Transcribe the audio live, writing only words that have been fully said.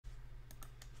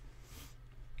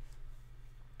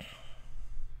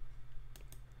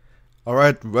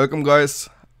Alright, welcome guys.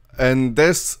 In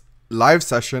this live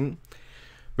session,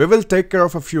 we will take care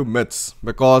of a few myths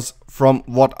because from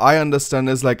what I understand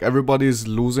is like everybody's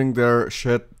losing their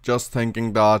shit just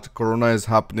thinking that corona is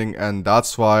happening and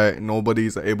that's why nobody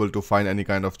is able to find any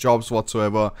kind of jobs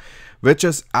whatsoever, which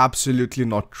is absolutely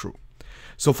not true.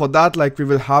 So for that, like we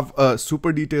will have a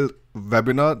super detailed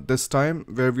webinar this time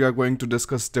where we are going to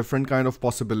discuss different kind of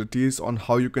possibilities on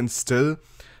how you can still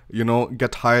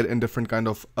get hired in different kind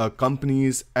of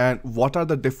companies and what are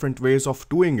the different ways of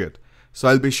doing it. So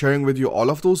I'll be sharing with you all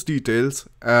of those details,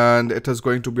 and it is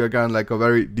going to be again like a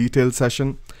very detailed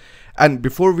session. And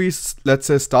before we let's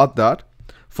say start that,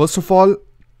 first of all,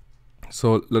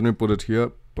 so let me put it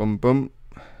here, bum bum,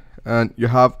 and you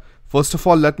have, first of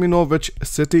all, let me know which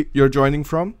city you're joining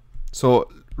from. So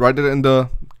write it in the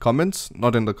comments,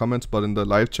 not in the comments but in the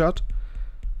live chat.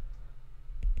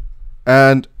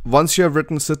 And once you have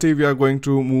written city, we are going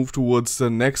to move towards the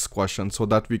next question so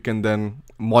that we can then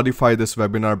modify this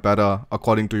webinar better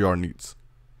according to your needs.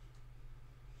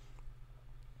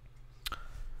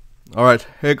 All right.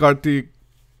 Hey, Kartikeyan.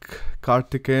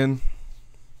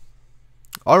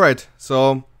 All right.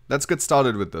 So let's get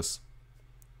started with this.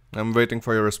 I'm waiting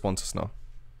for your responses now.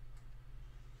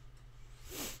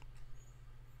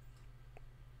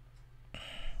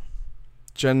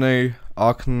 Chennai,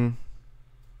 Aachen.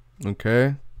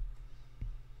 Okay.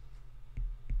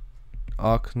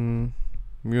 Aachen,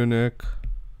 Munich.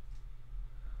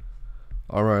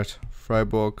 Alright,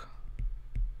 Freiburg,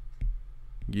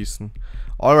 Gießen.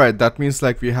 Alright, that means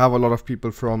like we have a lot of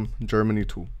people from Germany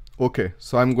too. Okay,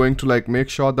 so I'm going to like make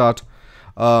sure that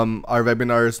our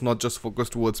webinar is not just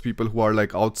focused towards people who are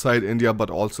like outside India, but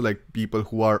also like people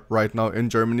who are right now in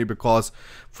Germany, because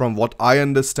from what I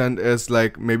understand is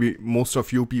like maybe most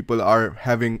of you people are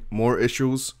having more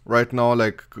issues right now,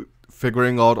 like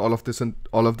figuring out all of this and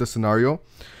all of the scenario.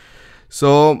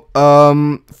 So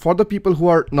for the people who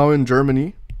are now in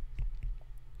Germany,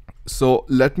 so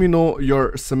let me know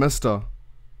your semester,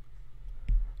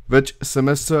 which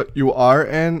semester you are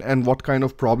in and what kind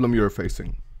of problem you're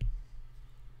facing.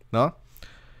 No?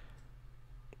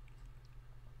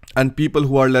 And people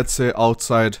who are, let's say,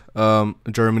 outside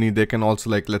Germany, they can also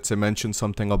like, let's say, mention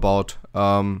something about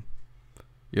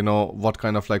what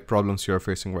kind of like problems you're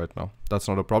facing right now. That's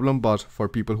not a problem, but for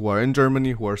people who are in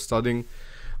Germany who are studying,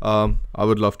 I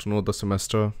would love to know the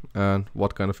semester and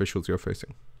what kind of issues you're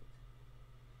facing.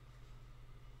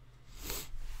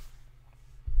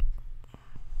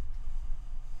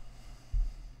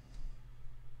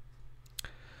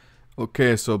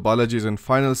 Okay, so Balaji is in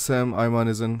final sem, Ayman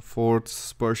is in fourth,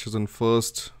 Spursh is in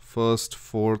first,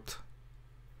 fourth,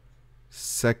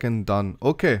 second, done.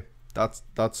 Okay, that's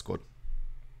good.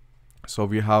 So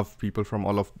we have people from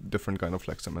all of different kind of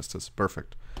like semesters.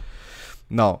 Perfect.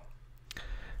 Now,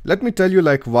 let me tell you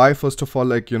like why, first of all,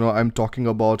 like, I'm talking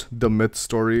about the myth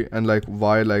story and like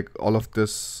why like all of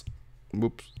this,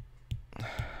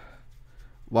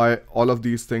 why all of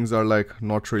these things are like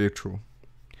not really true.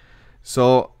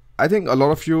 So I think a lot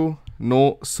of you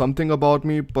know something about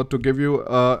me, but to give you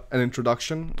an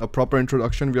introduction, a proper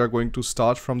introduction, we are going to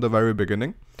start from the very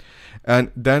beginning.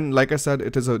 And then, like I said,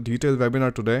 it is a detailed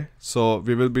webinar today. So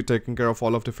we will be taking care of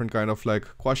all of different kind of like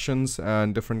questions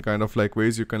and different kind of like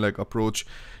ways you can like approach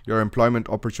your employment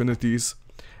opportunities.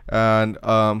 And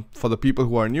for the people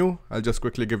who are new, I'll just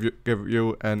quickly give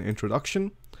you an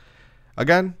introduction.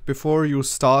 Again, before you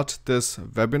start this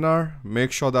webinar,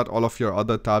 make sure that all of your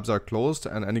other tabs are closed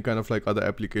and any kind of like other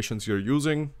applications you're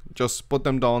using, just put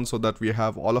them down so that we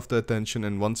have all of the attention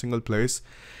in one single place.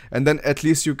 And then at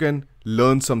least you can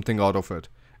learn something out of it.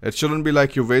 It shouldn't be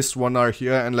like you waste 1 hour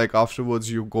here and like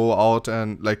afterwards you go out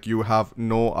and like you have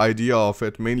no idea of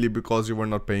it, mainly because you were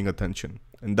not paying attention.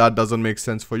 And that doesn't make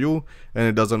sense for you and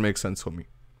it doesn't make sense for me.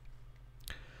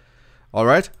 All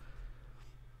right.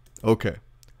 Okay.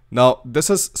 Now, this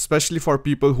is especially for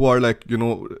people who are like,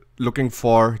 looking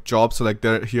for jobs. So like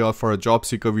they're here for a job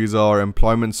seeker visa or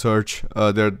employment search.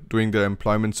 They're doing their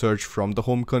employment search from the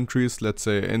home countries, let's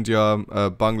say India,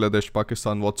 Bangladesh,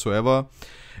 Pakistan, whatsoever.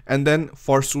 And then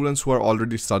for students who are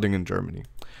already studying in Germany,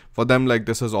 for them, like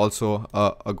this is also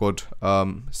a good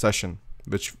session,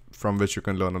 from which you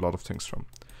can learn a lot of things from.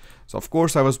 So of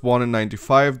course I was born in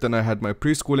 95, then I had my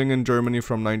preschooling in Germany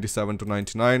from 97 to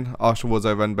 99. Afterwards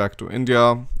I went back to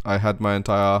India. I had my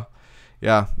entire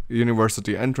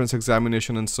university entrance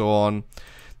examination and so on.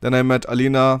 Then I met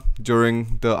Alina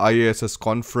during the IASS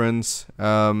conference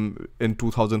in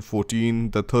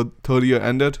 2014. The third year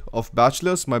ended of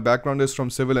bachelor's. My background is from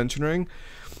civil engineering.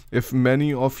 If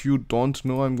many of you don't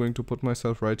know, I'm going to put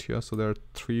myself right here. So there are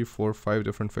 3, 4, 5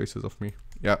 different faces of me.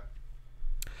 Yeah.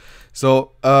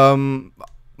 So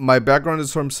my background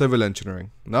is from civil engineering,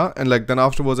 nah? And like then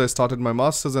afterwards I started my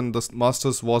masters, and the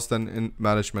masters was then in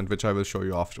management, which I will show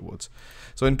you afterwards.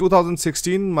 So in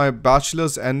 2016 my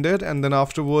bachelor's ended, and then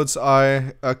afterwards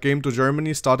I came to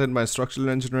Germany, started my structural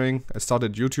engineering. I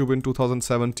started YouTube in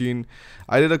 2017.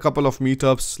 I did a couple of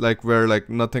meetups like where like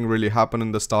nothing really happened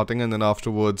in the starting, and then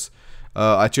afterwards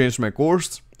I changed my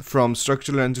course from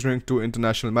structural engineering to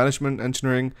international management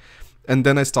engineering. And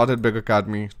then I started Big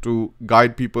Academy to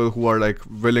guide people who are like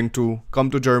willing to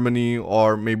come to Germany,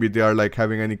 or maybe they are like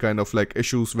having any kind of like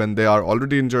issues when they are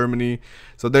already in Germany.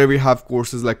 So there we have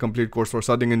courses like complete course for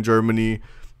studying in Germany,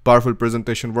 powerful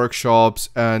presentation workshops,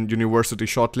 and university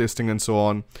shortlisting, and so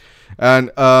on. And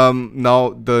now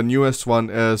the newest one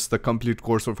is the complete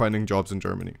course for finding jobs in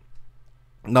Germany.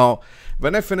 Now,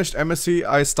 when I finished MSc,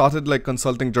 I started like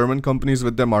consulting German companies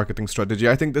with their marketing strategy.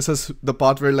 I think this is the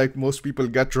part where like most people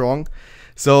get wrong.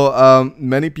 So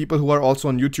many people who are also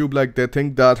on YouTube, like they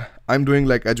think that I'm doing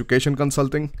like education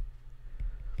consulting,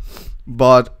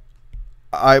 but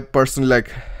I personally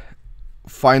like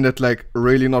find it like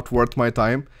really not worth my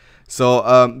time. So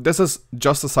this is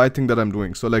just a side thing that I'm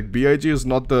doing. So like BIG is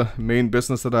not the main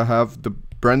business that I have, the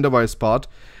brand device part,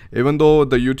 even though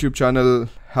the YouTube channel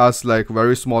has like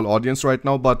very small audience right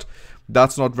now, but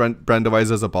that's not brand device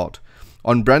is about.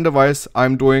 On brand device,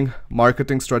 I'm doing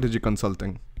marketing strategy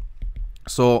consulting.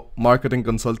 So marketing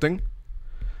consulting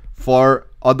for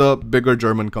other bigger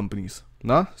German companies.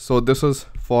 Nah? So this is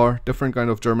for different kind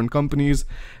of German companies,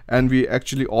 and we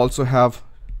actually also have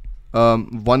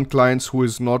one client who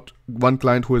is not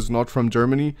from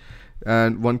Germany,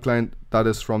 and one client that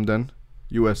is from then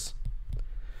US.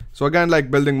 So again, like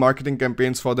building marketing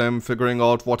campaigns for them, figuring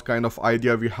out what kind of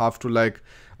idea we have to like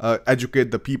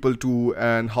educate the people to,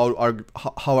 and how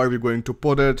are we going to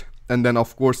put it. And then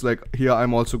of course, like here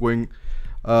I'm also going,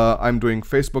 I'm doing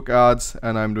Facebook ads,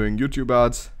 and I'm doing YouTube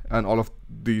ads, and all of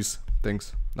these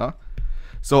things.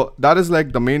 So that is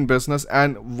like the main business.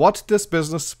 And what this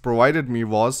business provided me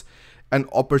was an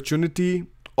opportunity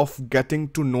of getting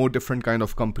to know different kind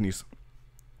of companies.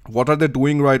 What are they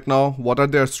doing right now? What are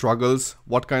their struggles?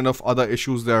 What kind of other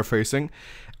issues they are facing?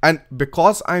 And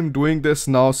because I'm doing this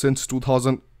now since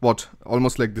 2000,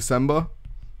 almost like December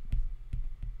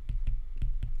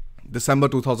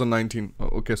 2019.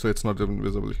 Okay, so it's not even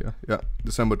visible here. Yeah,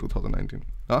 December 2019.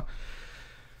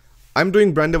 I'm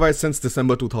doing brand device since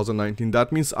December 2019.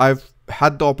 That means I've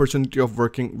had the opportunity of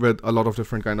working with a lot of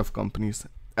different kind of companies.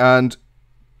 And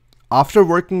after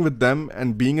working with them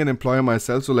and being an employer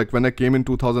myself, so like when I came in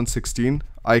 2016,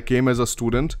 I came as a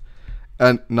student,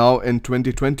 and now in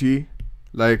 2020,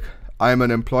 like I'm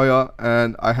an employer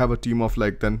and I have a team of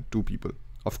like then 2 people.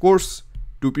 Of course,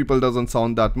 2 people doesn't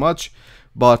sound that much,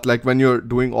 but like when you're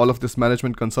doing all of this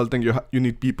management consulting, you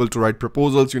need people to write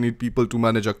proposals, you need people to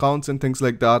manage accounts and things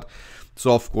like that.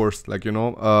 So of course, like, you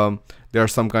know,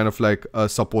 there's some kind of like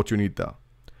support you need there.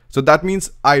 So that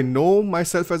means I know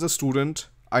myself as a student,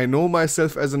 I know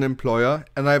myself as an employer,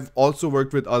 and I've also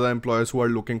worked with other employers who are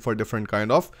looking for different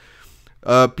kind of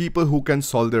people who can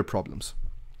solve their problems.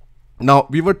 Now,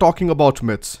 we were talking about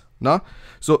myths.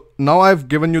 So now I've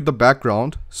given you the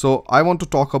background. So I want to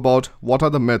talk about what are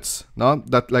the myths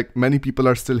that like many people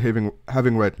are still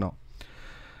having right now.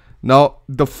 Now,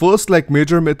 the first like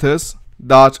major myth is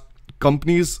that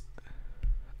companies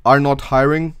are not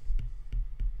hiring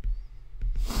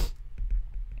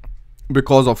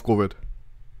because of COVID,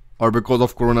 or because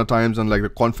of Corona times, and like the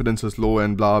confidence is low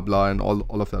and blah blah and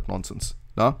all of that nonsense.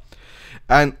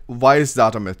 And why is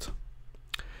that a myth?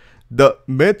 The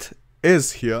myth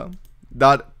is here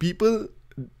that people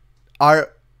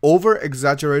are over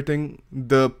exaggerating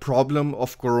the problem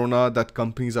of Corona that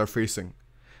companies are facing.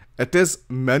 It is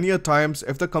many a times,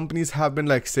 if the companies have been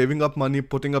like saving up money,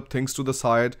 putting up things to the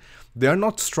side, they are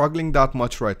not struggling that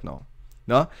much right now.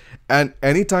 And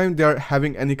anytime they are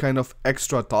having any kind of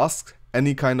extra tasks,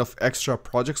 any kind of extra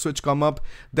projects which come up,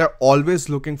 they're always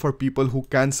looking for people who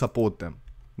can support them.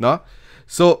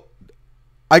 So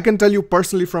I can tell you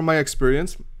personally from my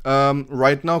experience,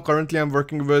 right now currently I'm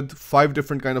working with 5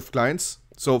 different kind of clients.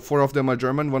 So 4 of them are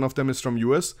German, 1 of them is from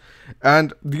US,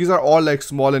 and these are all like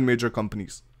small and major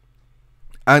companies.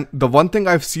 And the one thing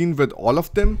I've seen with all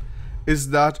of them is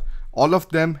that all of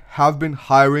them have been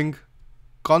hiring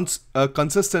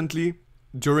consistently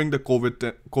during the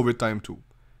COVID time too.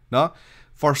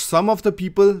 For some of the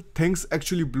people, things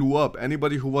actually blew up.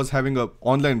 Anybody who was having an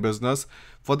online business,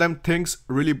 for them things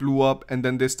really blew up, and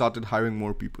then they started hiring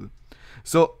more people.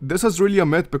 So this is really a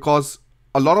myth, because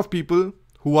a lot of people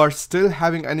who are still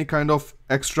having any kind of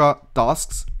extra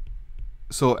tasks,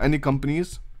 so any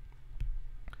companies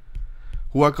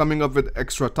who are coming up with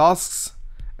extra tasks,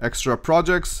 extra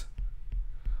projects,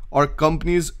 or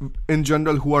companies in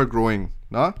general who are growing.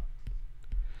 Nah?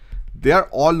 They are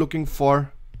all looking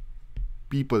for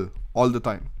people all the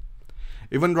time.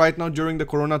 Even right now during the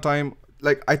corona time,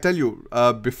 like I tell you,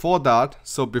 before that,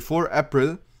 so before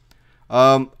April,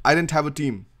 I didn't have a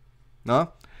team. Nah?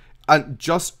 And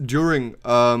just during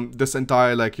this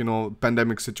entire like, you know,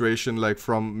 pandemic situation, like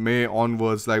from May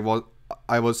onwards, like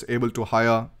I was able to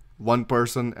hire one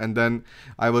person, and then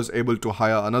I was able to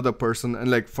hire another person,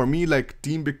 and like for me, like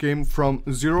team became from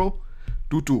 0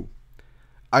 to 2.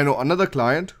 I know another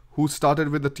client who started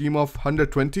with a team of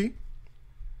 120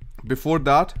 before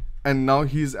that, and now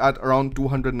he's at around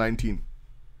 219.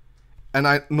 And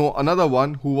I know another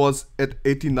one who was at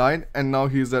 89 and now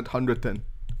he's at 110.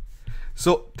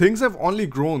 So things have only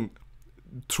grown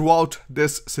throughout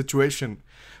this situation,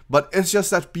 but it's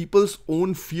just that people's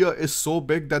own fear is so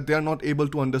big that they are not able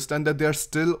to understand that there are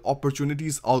still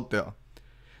opportunities out there.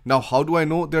 Now, how do I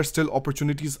know there are still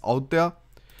opportunities out there?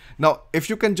 Now, if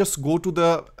you can just go to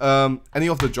the any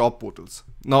of the job portals.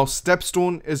 Now,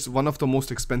 Stepstone is one of the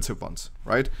most expensive ones,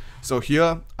 right? So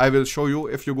here I will show you.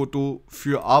 If you go to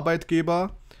Für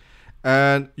Arbeitgeber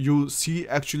and you see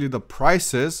actually the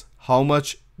prices, how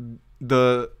much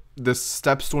this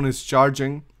Stepstone is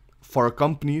charging for a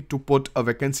company to put a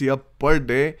vacancy up per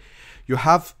day, you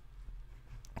have,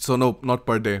 so no, not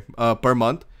per day, per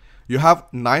month, you have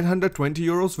 920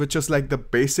 euros, which is like the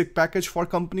basic package for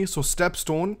companies. So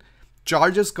Stepstone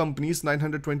charges companies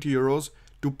 920 euros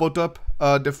to put up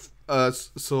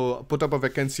put up a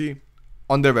vacancy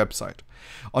on their website.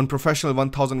 On professional,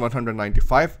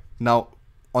 1195. Now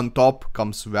on top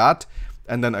comes VAT,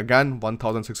 and then again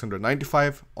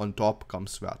 1695 on top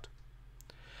comes VAT.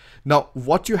 Now,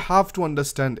 what you have to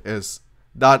understand is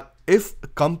that if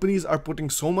companies are putting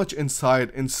so much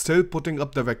inside and still putting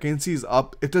up the vacancies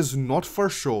up, it is not for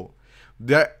show.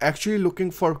 They're actually looking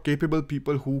for capable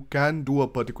people who can do a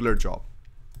particular job.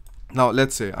 Now,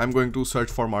 let's say I'm going to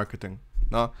search for marketing.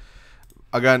 Now,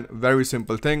 again, very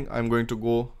simple thing. I'm going to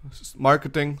go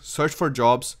marketing, search for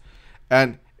jobs.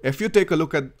 And if you take a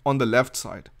look at on the left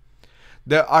side,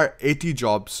 there are 80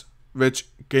 jobs which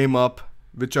came up,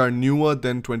 which are newer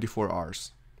than 24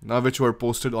 hours, now which were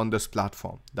posted on this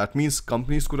platform. That means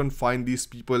companies couldn't find these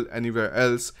people anywhere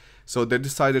else, so they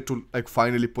decided to like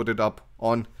finally put it up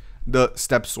on the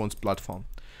Stepstone's platform.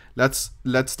 Let's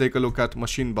take a look at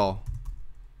Maschinenbau.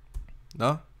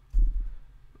 Now,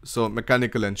 so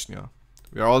mechanical engineer.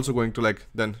 We are also going to like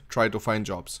then try to find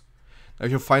jobs. Now,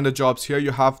 if you find the jobs here,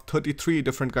 you have 33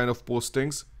 different kind of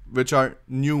postings which are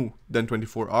new than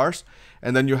 24 hours,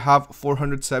 and then you have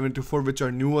 474 which are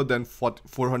newer than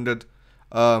 400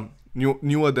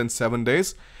 newer than 7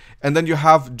 days, and then you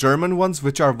have German ones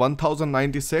which are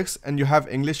 1096, and you have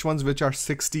English ones which are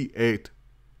 68.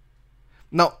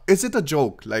 Now, is it a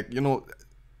joke? Like, you know,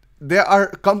 there are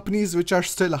companies which are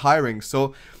still hiring.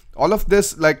 So all of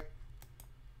this, like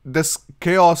this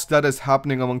chaos that is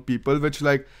happening among people, which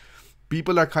like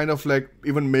people are kind of like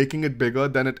even making it bigger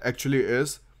than it actually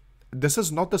is. This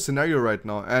is not the scenario right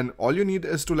now, and all you need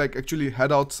is to like actually head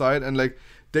outside and like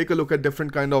take a look at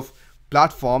different kind of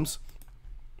platforms.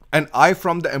 And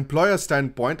from the employer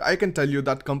standpoint, I can tell you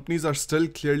that companies are still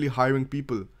clearly hiring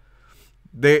people.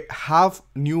 They have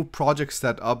new projects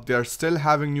set up. They're still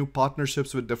having new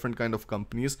partnerships with different kind of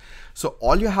companies. So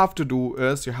all you have to do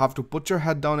is you have to put your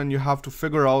head down and you have to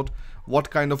figure out what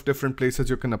kind of different places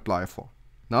you can apply for.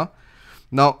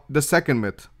 Now the second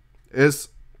myth is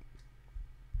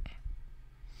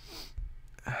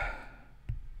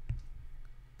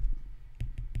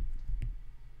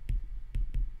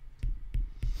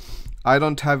I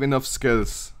don't have enough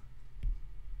skills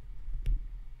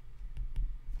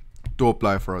to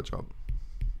apply for a job.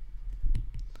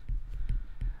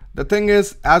 The thing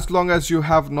is, as long as you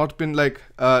have not been like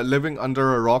living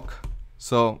under a rock,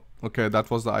 so okay,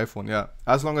 that was the iPhone, yeah.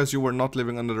 As long as you were not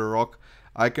living under a rock,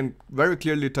 I can very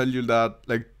clearly tell you that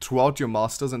like throughout your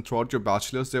masters and throughout your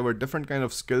bachelors, there were different kind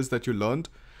of skills that you learned,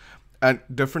 and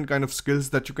different kind of skills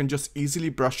that you can just easily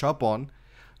brush up on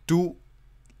to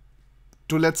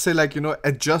let's say like, you know,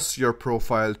 adjust your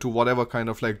profile to whatever kind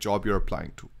of like job you're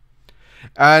applying to.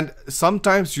 And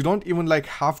sometimes you don't even like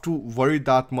have to worry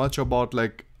that much about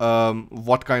like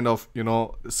what kind of, you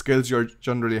know, skills you're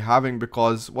generally having,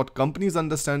 because what companies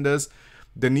understand is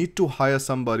they need to hire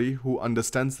somebody who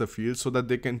understands the field so that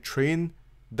they can train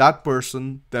that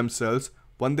person themselves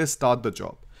when they start the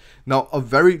job. Now, a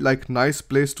very like nice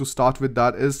place to start with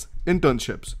that is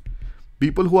internships.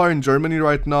 People who are in Germany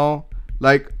right now,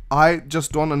 like I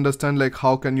just don't understand like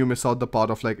how can you miss out the part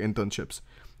of like internships.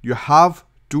 You have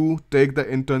to take the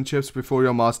internships before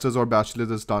your master's or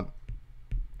bachelor's is done.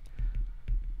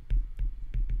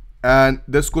 And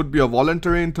this could be a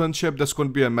voluntary internship, this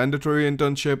could be a mandatory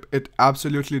internship, it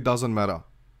absolutely doesn't matter.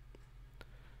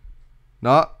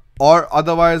 Now, or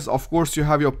otherwise, of course, you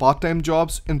have your part-time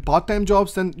jobs. In part-time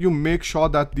jobs, then you make sure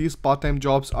that these part-time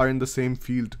jobs are in the same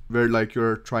field where like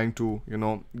you're trying to, you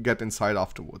know, get inside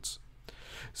afterwards.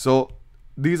 So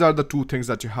these are the two things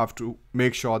that you have to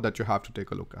make sure that you have to take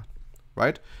a look at,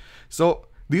 right? So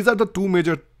these are the two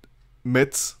major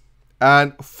myths.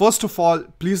 And first of all,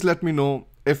 please let me know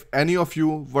if any of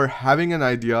you were having an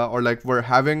idea or like were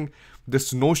having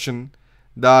this notion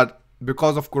that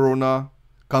because of Corona,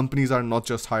 companies are not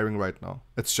just hiring right now.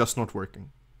 It's just not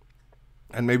working.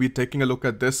 And maybe taking a look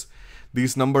at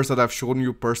these numbers that I've shown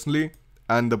you personally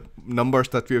and the numbers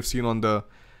that we have seen on the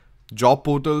job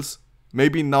portals,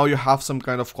 maybe now you have some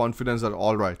kind of confidence that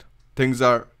all right, things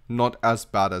are not as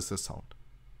bad as they sound.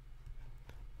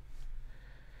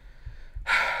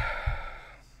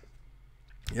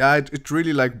 Yeah, it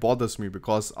really like bothers me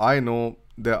because I know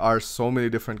there are so many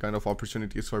different kind of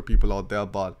opportunities for people out there,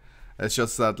 but it's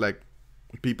just that like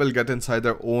people get inside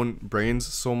their own brains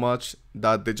so much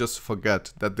that they just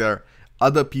forget that there are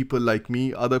other people like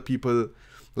me, other people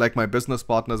like my business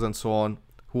partners and so on,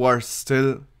 who are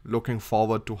still looking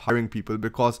forward to hiring people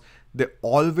because they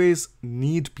always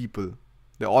need people.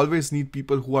 They always need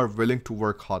people who are willing to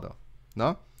work harder.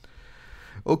 No?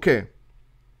 Okay.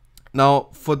 Now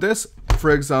for this, for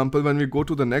example, when we go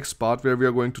to the next part where we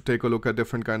are going to take a look at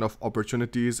different kind of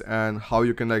opportunities and how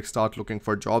you can like start looking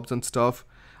for jobs and stuff,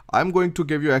 I'm going to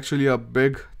give you actually a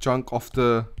big chunk of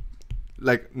the,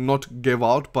 like not give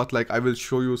out, but like I will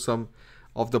show you some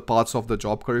of the parts of the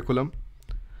job curriculum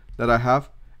that I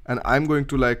have. And I'm going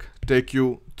to like take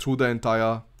you through the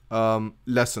entire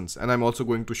lessons. And I'm also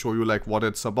going to show you like what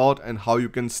it's about and how you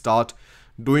can start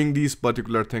doing these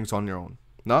particular things on your own.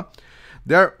 Now,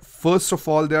 first of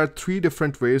all, there are 3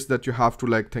 different ways that you have to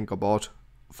like think about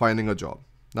finding a job.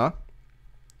 Now,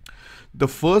 the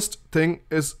first thing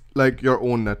is like your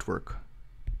own network.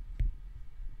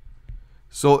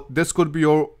 So this could be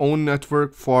your own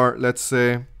network for, let's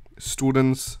say,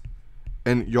 students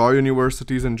in your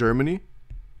universities in Germany.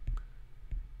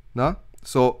 Now,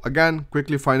 so again,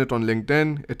 quickly find it on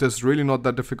LinkedIn. It is really not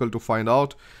that difficult to find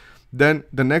out. Then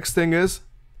the next thing is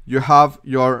you have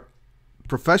your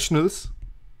professionals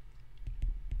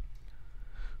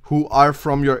who are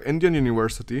from your Indian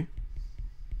university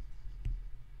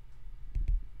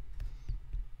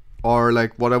or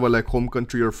like whatever like home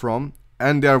country you're from,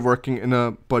 and they are working in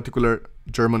a particular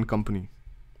German company.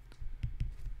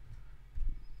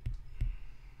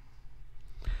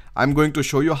 I'm going to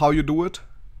show you how you do it,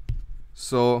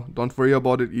 so don't worry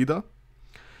about it either.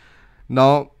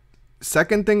 Now,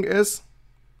 second thing is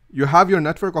you have your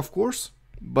network, of course,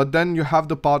 but then you have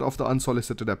the part of the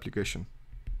unsolicited application.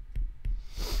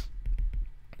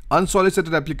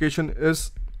 Unsolicited application is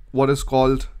what is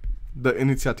called the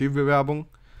Initiativbewerbung,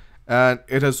 and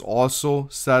it is also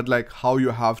said like how you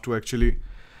have to actually,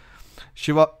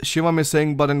 Shivam is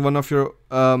saying, but in one of your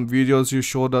videos you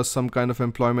showed us some kind of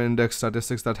employment index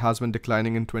statistics that has been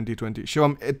declining in 2020.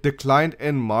 Shivam, it declined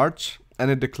in March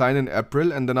and it declined in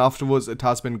April, and then afterwards it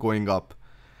has been going up.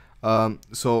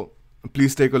 So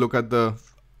please take a look at the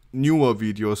newer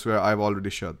videos where I've already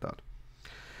shared that.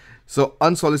 So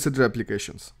unsolicited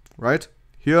applications, right?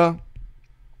 Here,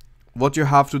 what you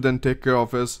have to then take care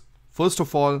of is, first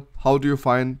of all, how do you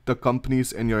find the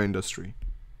companies in your industry?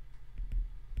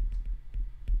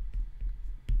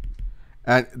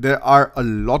 And there are a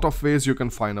lot of ways you can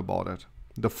find about it.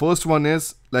 The first one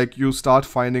is like you start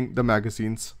finding the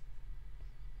magazines.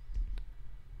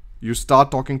 You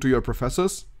start talking to your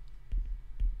professors.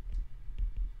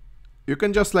 You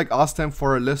can just like ask them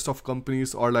for a list of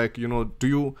companies, or like, you know,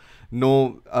 do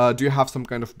you have some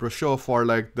kind of brochure for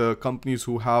like the companies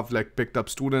who have like picked up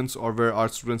students or where our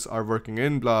students are working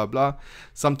in, blah, blah,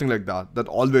 something like that. That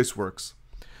always works.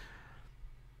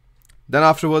 Then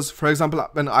afterwards, for example,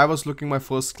 when I was looking my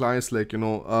first clients, like, you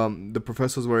know, the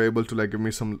professors were able to like give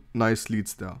me some nice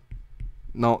leads there.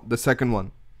 Now, the second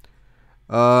one,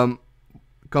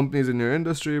 companies in your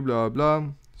industry, blah, blah.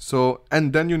 So,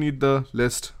 and then you need the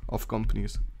list of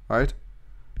companies, right?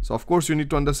 So of course you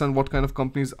need to understand what kind of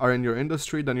companies are in your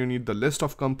industry. Then you need the list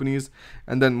of companies,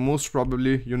 and then most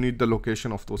probably you need the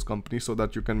location of those companies so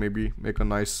that you can maybe make a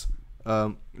nice,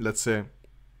 let's say,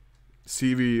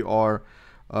 CV or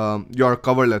your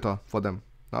cover letter for them.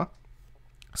 Huh?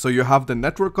 So you have the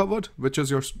network covered, which is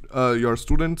your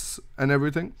students and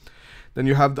everything. Then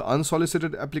you have the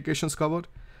unsolicited applications covered.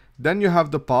 Then you have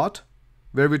the part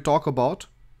where we talk about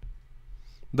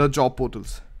the job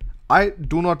portals, I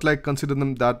do not like consider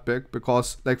them that big,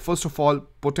 because like first of all,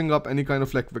 putting up any kind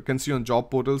of like vacancy on job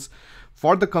portals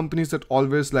for the companies that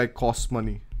always like cost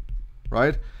money,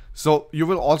 right? So you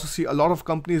will also see a lot of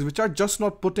companies which are just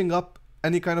not putting up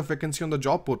any kind of vacancy on the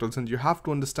job portals, and you have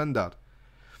to understand that.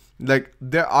 Like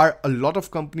there are a lot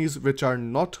of companies which are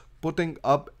not putting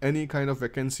up any kind of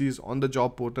vacancies on the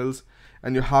job portals,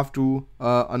 and you have to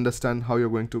understand how you're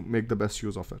going to make the best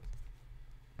use of it.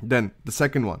 Then the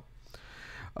second one,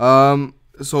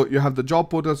 so you have the job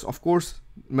portals. Of course,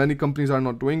 many companies are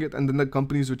not doing it, and then the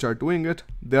companies which are doing it,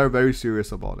 they are very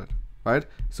serious about it, right?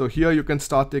 So here you can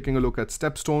start taking a look at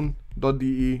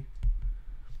stepstone.de,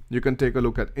 you can take a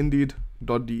look at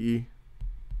indeed.de,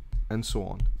 and so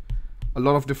on. A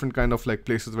lot of different kind of like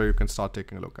places where you can start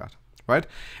taking a look at, right?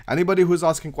 Anybody who is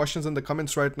asking questions in the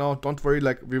comments right now, don't worry,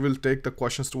 like we will take the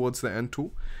questions towards the end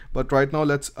too, but right now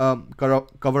let's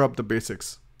cover up the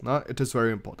basics. It is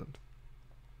very important.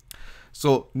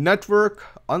 So network,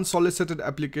 unsolicited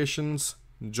applications,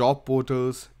 job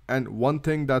portals, and one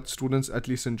thing that students, at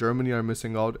least in Germany, are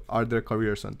missing out are their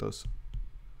career centers.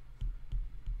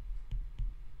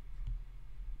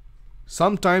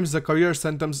 Sometimes the career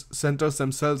centers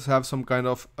themselves have some kind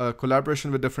of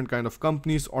collaboration with different kind of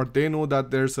companies, or they know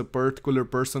that there's a particular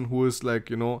person who is like,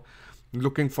 you know,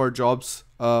 looking for jobs.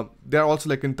 They're also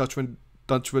like in touch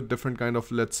with different kind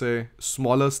of, let's say,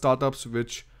 smaller startups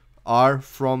which are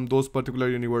from those particular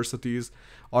universities,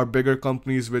 or bigger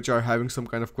companies which are having some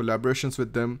kind of collaborations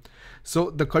with them. So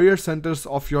the career centers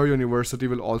of your university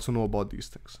will also know about these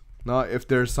things. Now, if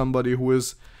there's somebody who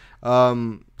is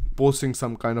posting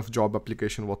some kind of job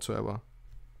application whatsoever.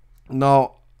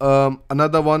 Now,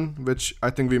 another one which I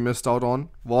think we missed out on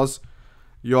was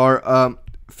your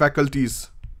faculties.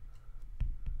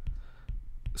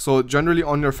 So generally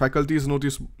on your faculties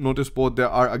notice board, there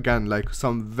are again like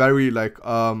some very like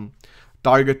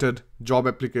targeted job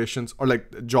applications or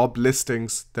like job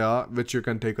listings there which you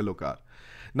can take a look at.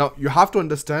 Now you have to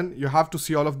understand, you have to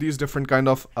see all of these different kind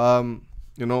of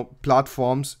you know,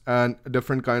 platforms and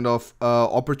different kind of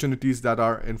opportunities that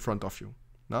are in front of you.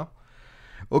 Now,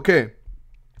 okay,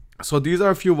 so these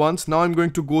are a few ones. Now I'm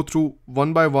going to go through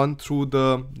one by one through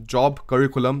the job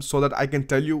curriculum so that I can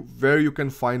tell you where you can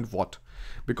find what.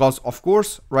 Because of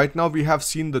course, right now we have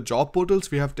seen the job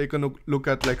portals. We have taken a look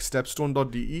at like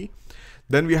stepstone.de.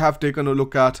 Then we have taken a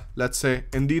look at, let's say,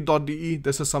 indeed.de.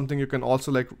 This is something you can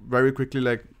also like very quickly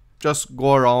like just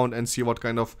go around and see what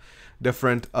kind of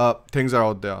different things are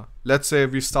out there. Let's say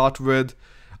we start with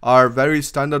our very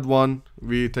standard one.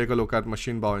 We take a look at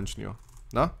Maschinenbau engineer.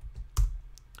 Now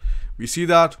we see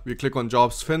that, we click on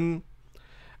jobs fin,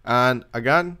 and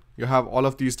again you have all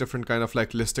of these different kind of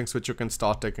like listings which you can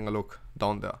start taking a look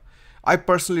down there. I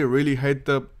personally really hate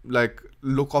the like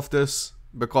look of this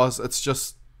because it's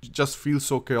just feels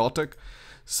so chaotic.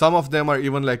 Some of them are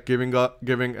even like giving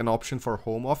an option for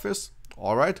home office.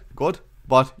 All right, good.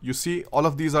 But you see, all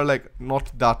of these are like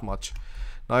not that much.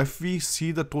 Now, if we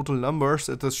see the total numbers,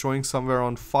 it is showing somewhere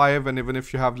around 5, and even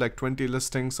if you have like 20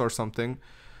 listings or something,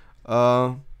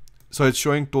 so it's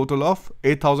showing total of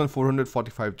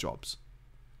 8,445 jobs,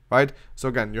 right? So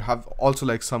again, you have also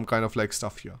like some kind of like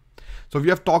stuff here. So we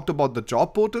have talked about the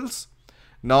job portals.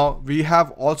 Now we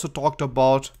have also talked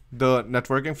about the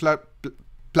networking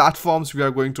platforms. We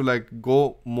are going to like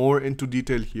go more into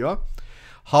detail here.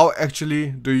 How actually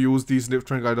do you use these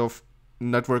different kind of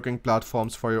networking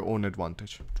platforms for your own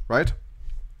advantage, right?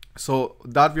 So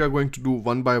that we are going to do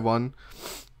one by one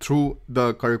through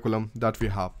the curriculum that we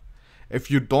have.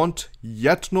 If you don't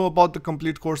yet know about the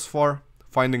complete course for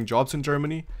finding jobs in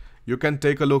Germany, you can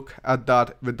take a look at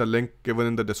that with the link given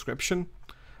in the description.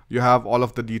 You have all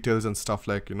of the details and stuff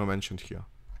like, you know, mentioned here.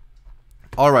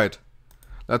 All right,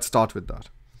 let's start with that.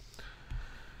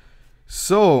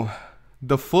 So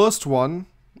the first one,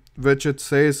 which it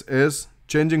says is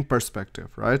changing perspective,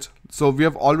 right? So we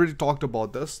have already talked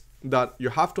about this, that you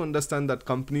have to understand that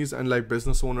companies and like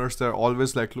business owners, they're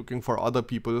always like looking for other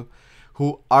people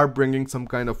who are bringing some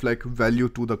kind of like value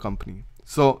to the company.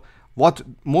 So what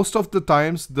most of the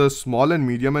times the small and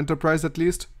medium enterprise, at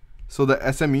least, so the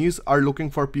SMEs are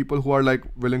looking for people who are like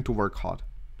willing to work hard.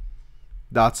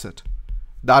 That's it.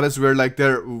 That is where like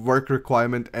their work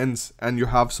requirement ends, and you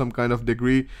have some kind of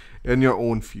degree in your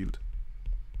own field.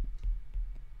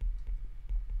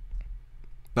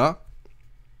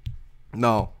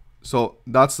 Now, so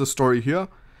that's the story here.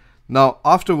 Now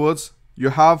afterwards, you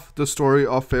have the story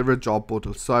of favorite job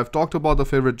portals. So I've talked about the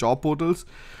favorite job portals.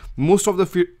 Most of the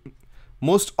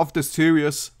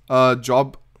serious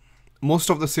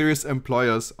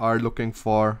employers are looking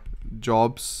for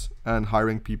jobs and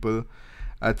hiring people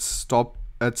at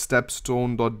at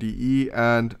stepstone.de,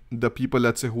 and the people,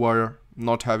 let's say, who are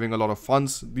not having a lot of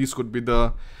funds, these could be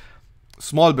the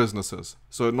small businesses.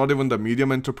 So not even the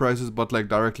medium enterprises, but like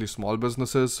directly small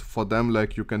businesses. For them,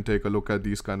 like you can take a look at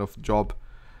these kind of jobs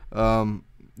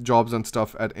and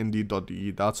stuff at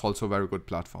indeed.de. That's also a very good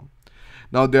platform.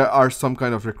 Now there are some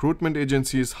kind of recruitment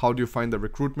agencies. How do you find the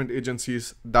recruitment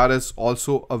agencies? That is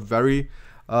also a very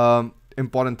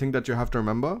important thing that you have to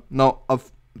remember. Now a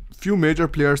few major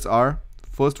players are,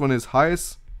 first one is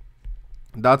Highs.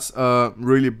 That's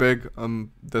really big.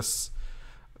 This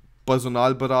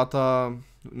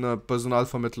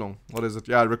Personalvermittlung, what is it?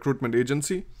 Yeah, recruitment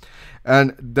agency.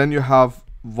 And then you have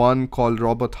one called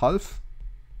Robert Half.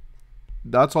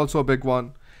 That's also a big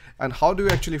one. And how do you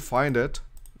actually find it?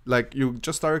 Like you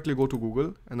just directly go to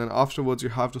Google, and then afterwards you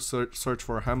have to search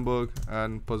for Hamburg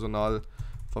and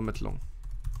Personalvermittlung.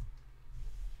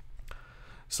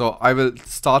 So I will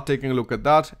start taking a look at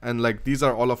that, and like these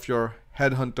are all of your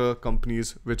headhunter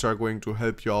companies which are going to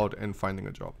help you out in finding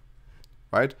a job,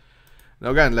 right? Now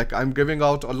again, like I'm giving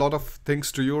out a lot of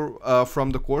things to you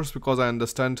from the course because I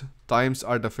understand times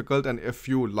are difficult, and if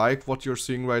you like what you're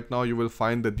seeing right now, you will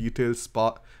find the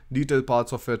detailed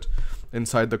parts of it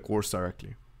inside the course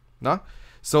directly. Nah?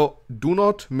 So do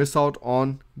not miss out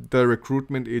on the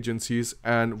recruitment agencies,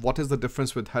 and what is the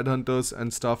difference with headhunters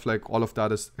and stuff, like all of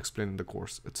that is explained in the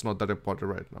course. It's not that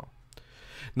important right now.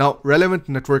 Now, relevant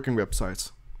networking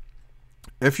websites.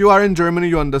 If you are in Germany,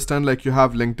 you understand like you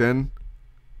have LinkedIn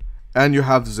and you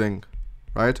have Xing,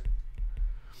 right?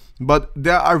 But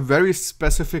there are very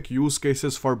specific use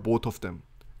cases for both of them.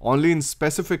 Only in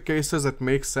specific cases it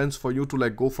makes sense for you to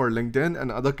like go for LinkedIn,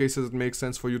 and other cases it makes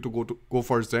sense for you to go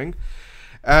for Xing.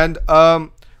 And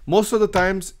most of the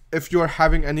times, if you are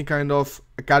having any kind of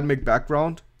academic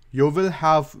background, you will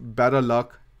have better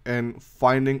luck in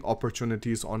finding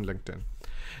opportunities on LinkedIn.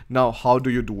 Now, how do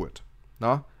you do it?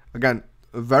 Now, again,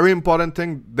 a very important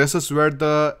thing. This is where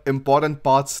the important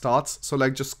part starts. So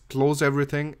like just close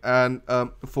everything and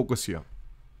focus here.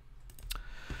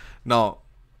 Now,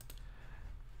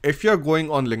 if you're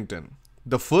going on LinkedIn,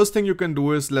 the first thing you can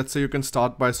do is, let's say you can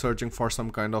start by searching for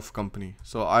some kind of company.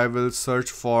 So I will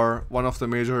search for one of the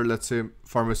major, let's say,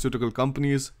 pharmaceutical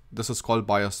companies. This is called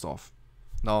Bayersdorf.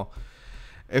 Now,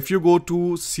 if you go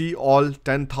to see all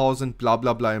 10,000 blah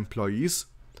blah blah employees,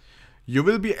 you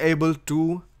will be able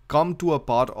to come to a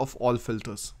part of all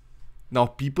filters. Now,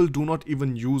 people do not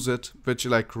even use it, which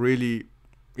like really,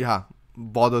 yeah,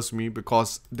 bothers me,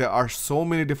 because there are so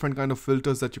many different kind of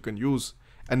filters that you can use.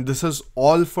 And this is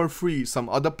all for free. Some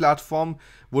other platform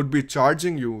would be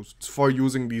charging you for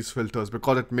using these filters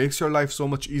because it makes your life so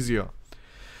much easier.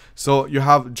 So you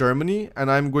have Germany, and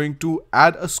I'm going to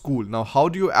add a school. Now, how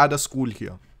do you add a school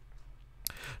here?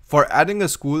 For adding a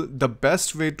school, the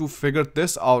best way to figure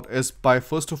this out is by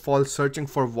first of all searching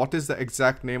for what is the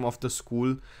exact name of the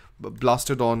school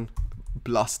listed on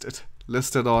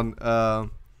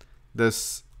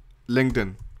this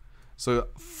LinkedIn. So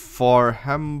for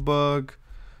Hamburg,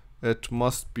 it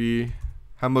must be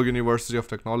Hamburg University of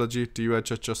Technology.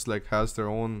 TUH just like has their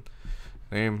own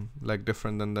name, like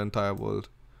different than the entire world.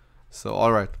 So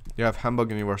all right, you have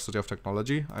Hamburg University of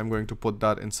Technology. I'm going to put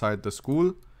that inside the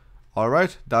school. All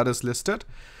right, that is listed.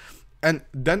 And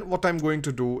then what I'm going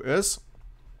to do is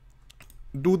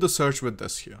do the search with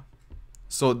this here.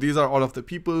 So these are all of the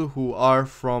people who are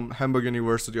from Hamburg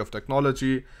University of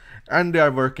Technology, and they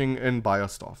are working in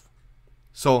Bayersdorf.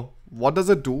 So what does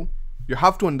it do? You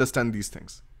have to understand these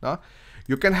things.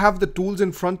 You can have the tools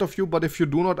in front of you, but if you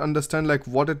do not understand like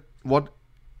what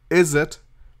is it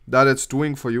that it's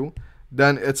doing for you,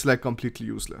 then it's like completely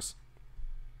useless.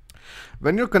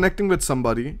 When you're connecting with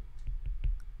somebody,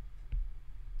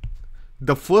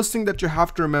 the first thing that you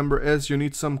have to remember is you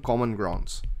need some common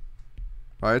grounds,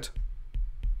 right?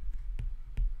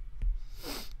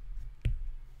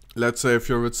 Let's say if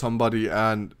you're with somebody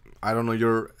and I don't know,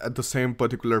 you're at the same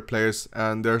particular place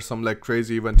and there's some like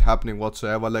crazy event happening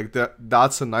whatsoever, like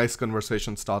that's a nice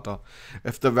conversation starter.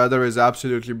 If the weather is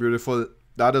absolutely beautiful,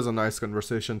 that is a nice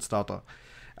conversation starter.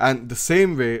 And the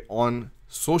same way on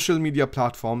social media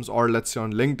platforms, or let's say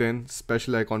on LinkedIn,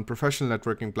 especially like on professional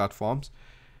networking platforms,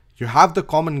 you have the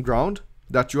common ground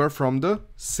that you are from the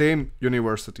same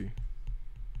university.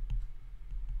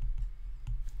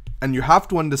 And you have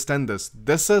to understand this.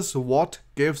 This is what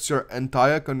gives your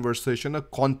entire conversation a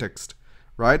context,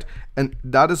 right? And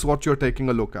that is what you're taking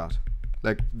a look at.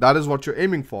 Like that is what you're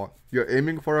aiming for. You're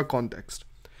aiming for a context.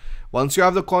 Once you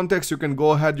have the context, you can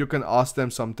go ahead, you can ask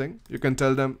them something. You can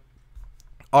tell them,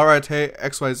 All right, hey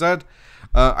XYZ,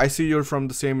 I see you're from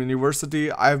the same university.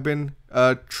 I've been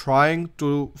trying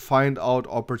to find out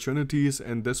opportunities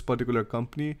in this particular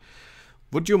company.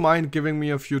 Would you mind giving me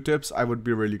a few tips? I would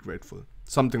be really grateful.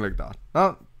 Something like that.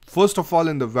 Now, first of all,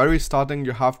 in the very starting,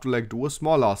 you have to like do a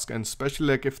small ask, and especially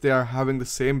like if they are having the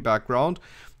same background,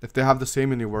 if they have the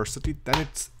same university, then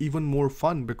it's even more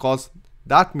fun, because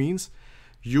that means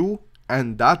you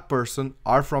and that person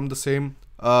are from the same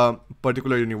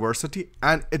particular university,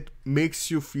 and it makes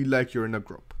you feel like you're in a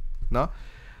group. Now,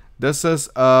 this is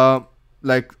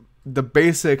like the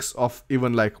basics of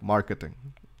even like marketing.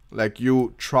 Like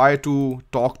you try to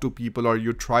talk to people, or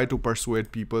you try to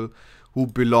persuade people who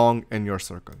belong in your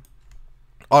circle.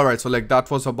 All right, so like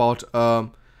that was about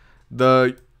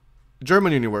the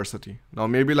German university. Now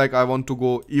maybe like I want to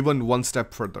go even one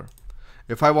step further.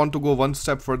 If I want to go one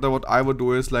step further, what I would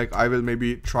do is like I will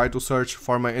maybe try to search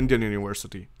for my Indian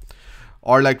university,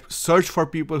 or like search for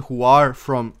people who are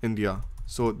from India.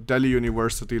 So Delhi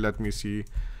University, let me see,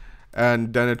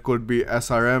 and then it could be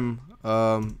SRM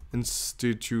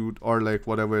Institute, or like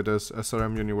whatever it is,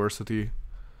 SRM University,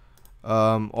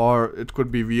 or it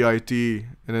could be VIT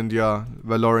in India,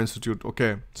 Vellore Institute.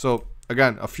 Okay, so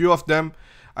again, a few of them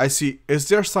I see. Is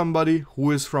there somebody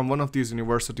who is from one of these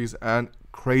universities? And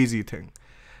crazy thing,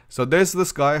 so there's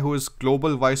this guy who is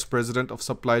global vice president of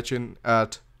supply chain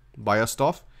at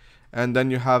Biostov, and then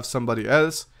you have somebody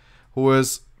else who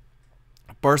is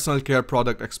personal care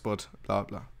product expert, blah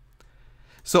blah.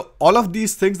 So all of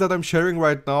these things that I'm sharing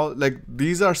right now, like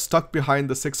these are stuck behind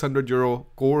the 600 euro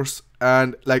course,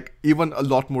 and like even a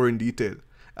lot more in detail,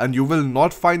 and you will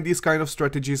not find these kind of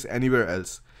strategies anywhere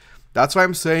else. That's why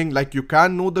I'm saying, like, you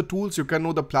can know the tools, you can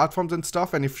know the platforms and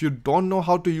stuff, and if you don't know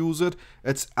how to use it,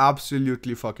 it's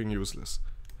absolutely fucking useless.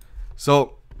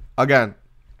 So again,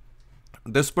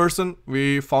 this person,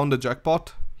 we found a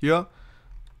jackpot here.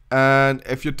 And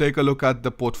if you take a look at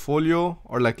the portfolio,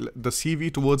 or like the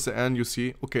CV towards the end, you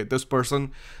see, okay, this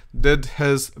person did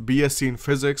his BSc in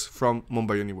physics from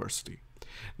Mumbai University.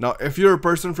 Now, if you're a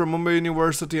person from Mumbai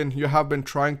University and you have been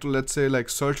trying to, let's say, like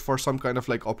search for some kind of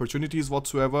like opportunities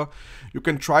whatsoever, you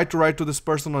can try to write to this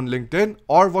person on LinkedIn,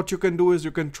 or what you can do is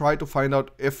you can try to find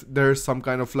out if there's some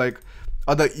kind of like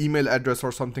other email address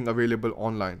or something available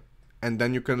online. And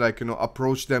then you can like, you know,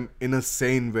 approach them in a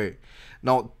sane way.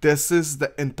 Now, this is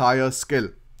the entire skill.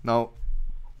 Now,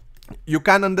 you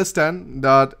can understand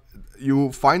that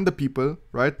you find the people,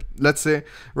 right? Let's say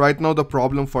right now the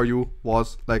problem for you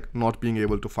was like not being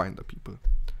able to find the people.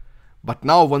 But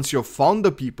now once you've found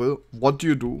the people, what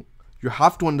do? You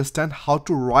have to understand how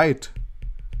to write.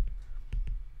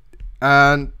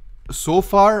 And so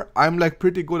far, I'm like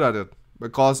pretty good at it,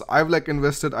 because I've like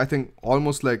invested, I think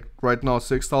almost like right now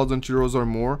 6,000 euros or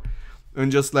more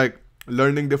in just like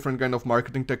learning different kind of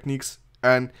marketing techniques,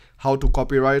 and how to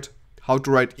copyright, how to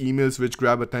write emails which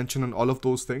grab attention, and all of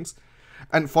those things.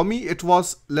 And for me, it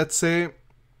was, let's say,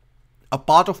 a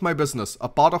part of my business, a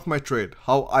part of my trade,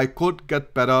 how I could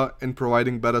get better in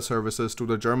providing better services to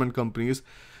the German companies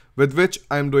with which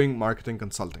I'm doing marketing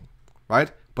consulting,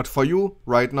 right? But for you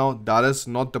right now, that is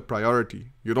not the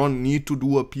priority. You don't need to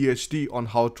do a PhD on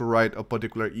how to write a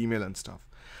particular email and stuff.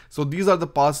 So these are the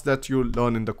parts that you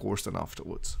learn in the course and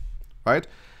afterwards, right?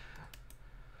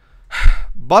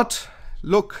 But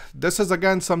look, this is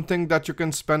again something that you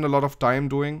can spend a lot of time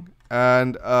doing,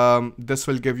 and this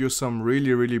will give you some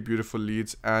really, really beautiful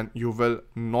leads, and you will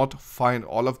not find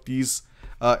all of these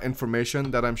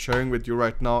information that I'm sharing with you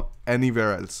right now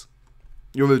anywhere else.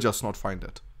 You will just not find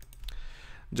it,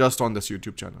 just on this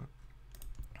YouTube channel.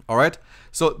 All right,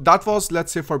 so that was,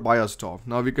 let's say, for Biostov.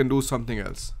 Now we can do something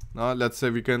else. Now let's say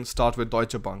we can start with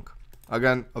Deutsche Bank.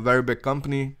 Again, a very big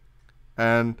company,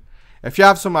 and if you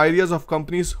have some ideas of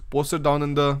companies, post it down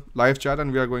in the live chat,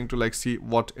 and we are going to like see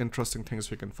what interesting things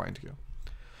we can find here.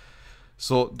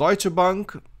 So Deutsche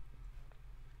Bank,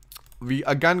 we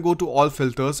again go to all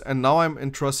filters, and now I'm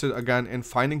interested again in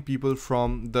finding people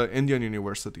from the Indian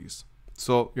universities.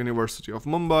 So University of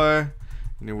Mumbai,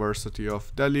 University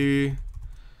of Delhi,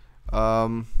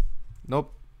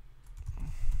 nope.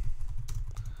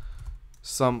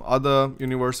 Some other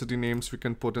university names we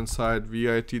can put inside,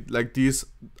 VIT, like these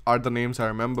are the names I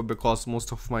remember because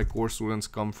most of my course students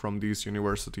come from these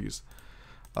universities.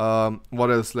 What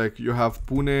else? Like you have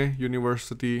Pune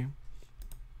University.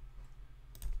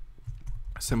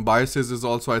 Symbiosis is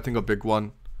also, I think, a big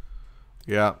one.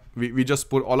 Yeah, we just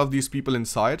put all of these people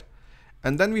inside,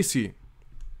 and then we see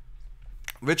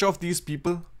which of these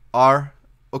people are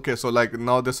okay. So like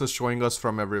now this is showing us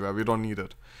from everywhere. We don't need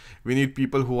it. We need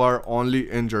people who are only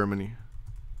in Germany.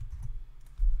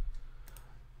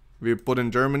 We put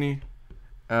in Germany,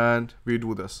 and we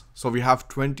do this. So we have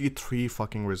 23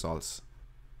 fucking results.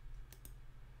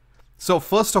 So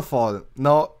first of all,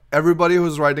 now everybody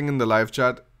who's writing in the live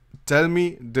chat, tell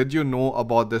me, did you know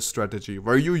about this strategy?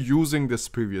 Were you using this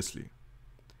previously?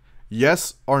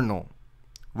 Yes or no?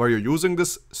 Were you using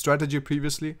this strategy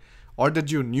previously? Or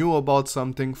did you knew about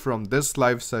something from this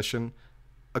live session,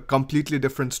 a completely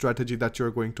different strategy that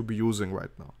you're going to be using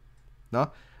right now?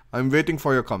 Now, I'm waiting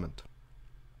for your comment.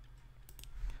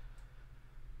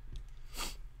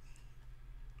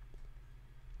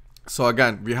 So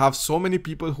again, we have so many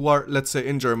people who are, let's say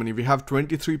in Germany, we have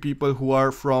 23 people who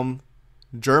are from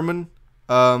German,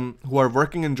 who are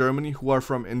working in Germany, who are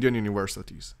from Indian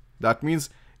universities. That means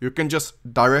you can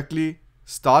just directly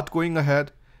start going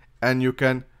ahead and you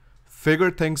can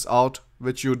figure things out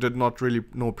which you did not really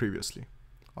know previously.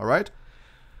 All right,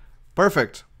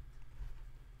 perfect.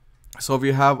 So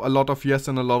we have a lot of yes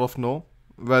and a lot of no.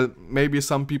 Well, maybe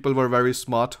some people were very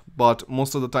smart, but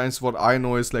most of the times what I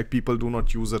know is like people do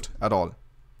not use it at all.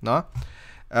 Nah?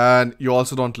 And you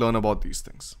also don't learn about these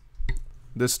things.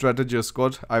 This strategy is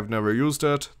good. I've never used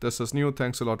it. This is new.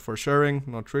 Thanks a lot for sharing.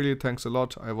 Not really. Thanks a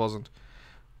lot. I wasn't.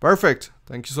 Perfect.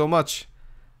 Thank you so much.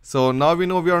 So now we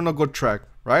know we are on a good track,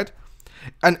 right?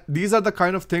 And these are the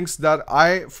kind of things that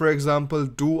I, for example,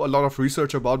 do a lot of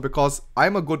research about because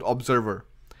I'm a good observer.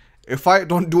 If I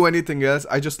don't do anything else,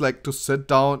 I just like to sit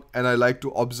down and I like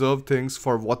to observe things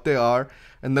for what they are,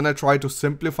 and then I try to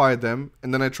simplify them,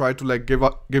 and then I try to like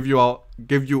give you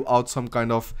out some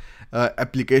kind of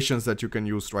applications that you can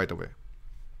use right away,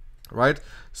 right?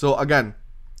 So again,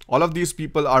 all of these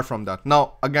people are from that.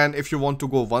 Now again, if you want to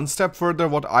go one step further,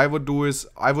 what I would do is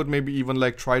I would maybe even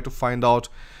like try to find out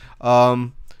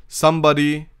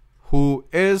somebody who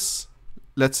is,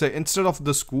 let's say, instead of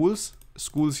the schools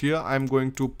here, I'm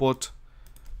going to put,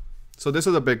 so this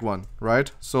is a big one,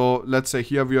 right? So let's say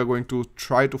here we are going to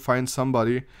try to find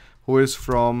somebody who is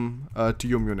from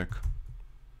TU Munich.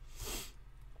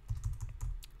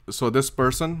 So this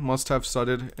person must have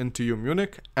studied in TU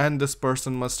Munich, and this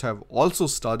person must have also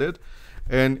studied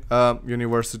in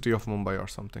University of Mumbai or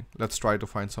something. Let's try to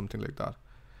find something like that.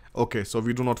 Okay, so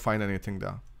we do not find anything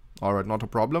there. All right, not a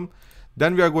problem.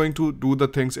 Then we are going to do the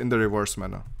things in the reverse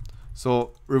manner.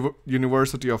 So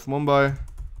University of Mumbai,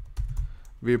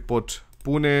 we put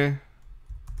Pune,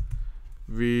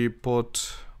 we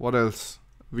put what else,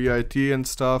 VIT and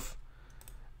stuff,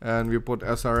 and we put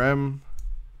SRM,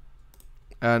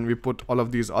 and we put all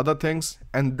of these other things.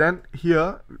 And then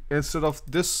here, instead of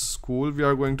this school, we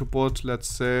are going to put, let's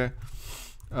say,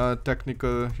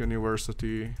 Technical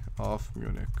University of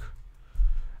Munich,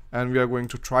 and we are going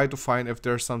to try to find if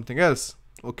there's something else.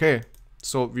 Okay,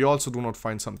 so we also do not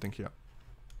find something here.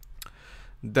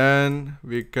 Then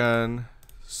we can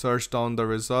search down the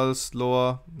results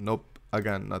lower. Nope,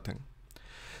 again nothing.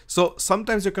 So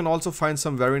sometimes you can also find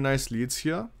some very nice leads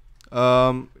here.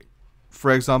 For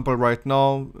example, right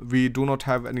now we do not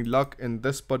have any luck in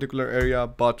this particular area,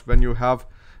 but when you have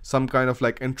some kind of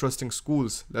like interesting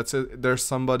schools, let's say there's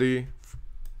somebody,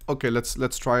 okay,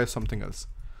 let's try something else.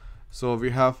 So we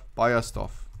have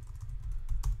Biastov.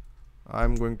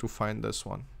 I'm going to find this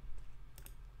one.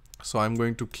 So I'm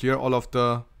going to clear all of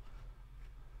the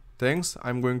things.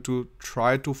 I'm going to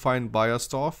try to find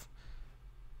Biastov.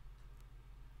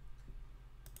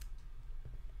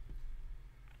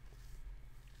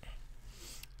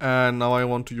 And now I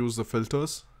want to use the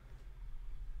filters.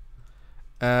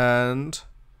 And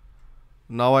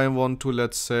now I want to,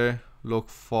 let's say, look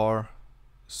for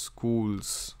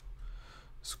schools.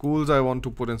 Schools I want to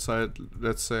put inside,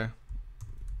 let's say,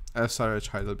 SRH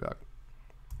Heidelberg.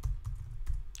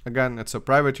 Again, it's a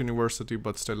private university,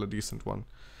 but still a decent one.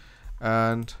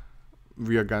 And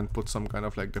we again put some kind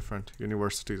of like different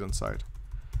universities inside.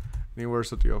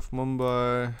 University of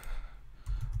Mumbai,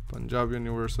 Punjab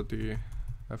University,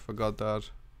 I forgot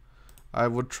that. I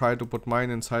would try to put mine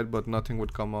inside, but nothing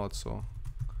would come out. So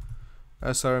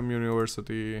SRM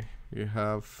University, we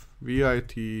have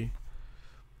VIT,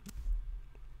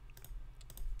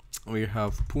 we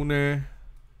have Pune,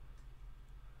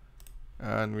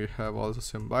 and we have also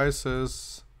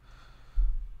Symbiosis.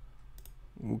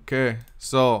 Okay,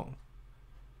 so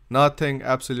nothing,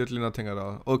 absolutely nothing at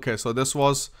all. Okay, so this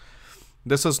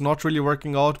is not really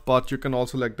working out, but you can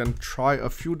also like then try a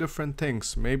few different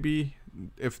things. Maybe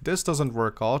if this doesn't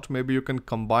work out, maybe you can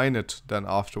combine it then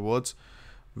afterwards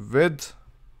with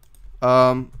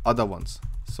other ones.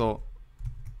 So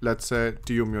let's say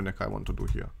TU Munich I want to do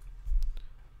here.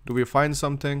 Do we find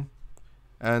something?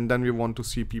 And then we want to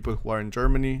see people who are in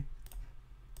Germany.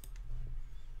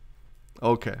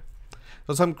 Okay,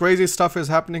 So some crazy stuff is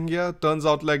happening here. Turns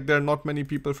out like there are not many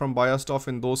people from Biastoff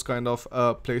in those kind of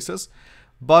places,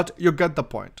 but you get the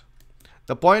point.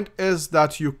 The point is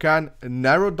that you can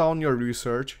narrow down your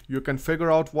research. You can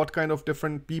figure out what kind of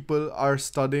different people are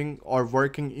studying or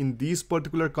working in these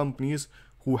particular companies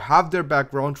who have their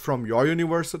background from your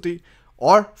university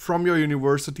or from your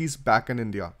universities back in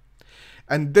India.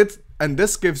 And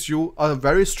this gives you a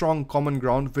very strong common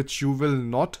ground which you will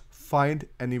not find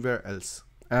anywhere else.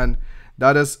 And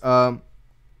that is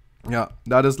yeah,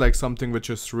 that is like something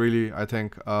which is really, I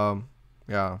think,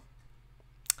 yeah,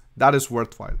 that is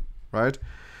worthwhile, right?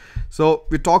 So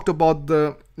we talked about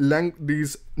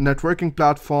these networking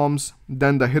platforms,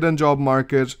 then the hidden job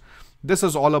market. This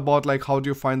is all about like how do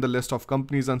you find the list of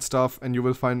companies and stuff, and you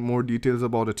will find more details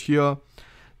about it here.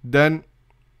 Then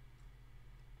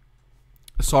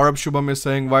Saurabh Shubham is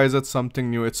saying, why is it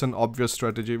something new? It's an obvious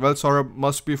strategy. Well, Saurabh,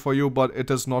 must be for you, but it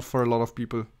is not for a lot of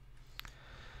people.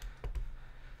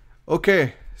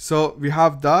 Okay, so we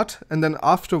have that, and then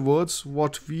afterwards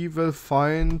what we will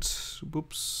find,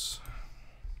 oops,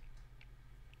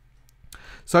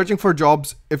 searching for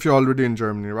jobs if you're already in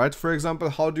Germany, right? For example,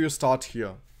 how do you start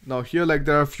here? Now here, like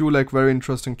there are a few like very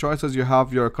interesting choices. You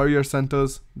have your career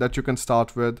centers that you can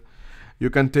start with. You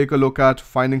can take a look at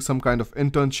finding some kind of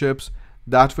internships.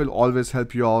 That will always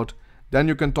help you out. Then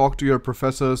you can talk to your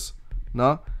professors.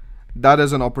 Now that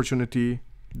is an opportunity.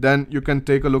 Then you can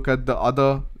take a look at the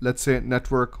other, let's say,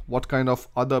 network, what kind of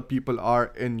other people are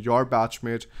in your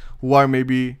batchmate who are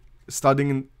maybe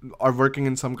studying or working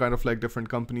in some kind of like different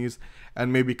companies,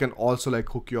 and maybe can also like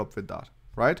hook you up with that,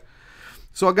 right?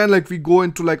 So again, like we go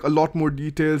into like a lot more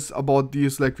details about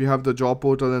these, like we have the job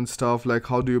portal and stuff, like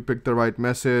how do you pick the right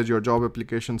message, your job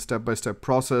application step-by-step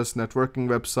process, networking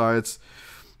websites.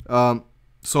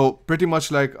 So pretty much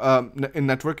like in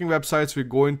networking websites, we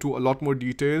go into a lot more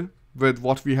detail with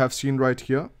what we have seen right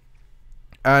here.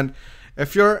 And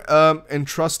if you're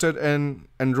interested in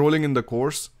enrolling in the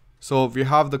course, so we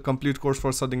have the complete course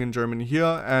for studying in Germany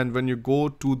here, and when you go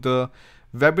to the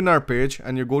webinar page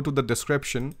and you go to the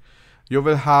description, you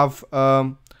will have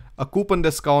a coupon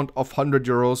discount of 100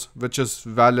 euros, which is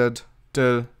valid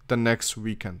till the next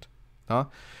weekend.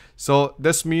 So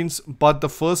this means, but the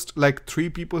first like 3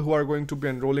 people who are going to be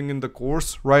enrolling in the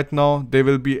course right now, they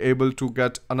will be able to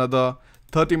get another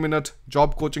 30-minute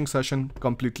job coaching session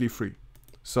completely free.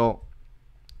 So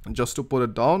just to put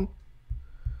it down,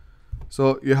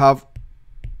 so you have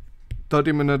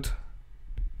 30-minute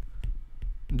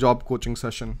job coaching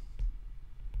session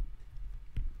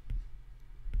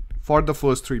for the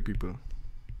first 3 people.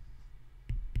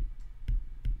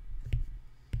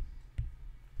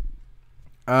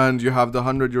 And you have the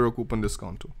 100 euro coupon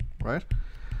discount too, right?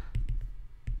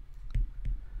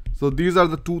 So these are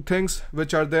the 2 things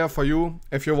which are there for you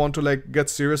if you want to like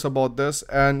get serious about this.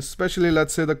 And especially,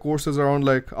 let's say the course is around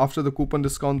like, after the coupon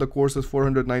discount, the course is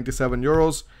 497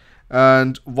 euros.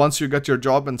 And once you get your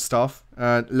job and stuff,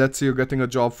 and let's say you're getting a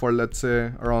job for, let's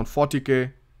say, around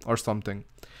 40k or something,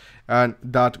 and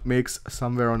that makes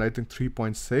somewhere around, I think,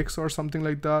 3.6 or something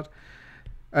like that.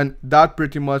 And that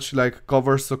pretty much like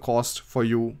covers the cost for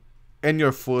you in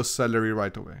your first salary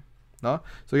right away.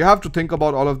 So you have to think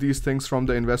about all of these things from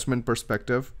the investment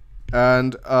perspective,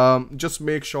 and just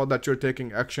make sure that you're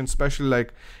taking action, especially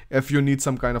like if you need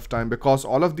some kind of time, because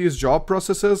all of these job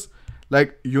processes,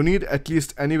 like you need at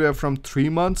least anywhere from 3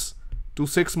 months to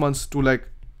 6 months to like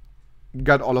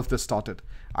get all of this started.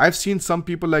 I've seen some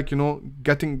people like, you know,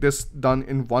 getting this done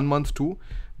in 1 month too,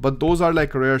 but those are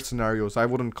like rare scenarios. I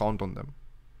wouldn't count on them.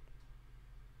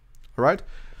 All right.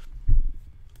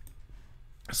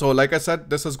 So like I said,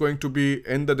 this is going to be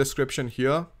in the description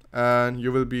here, and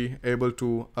you will be able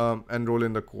to enroll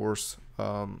in the course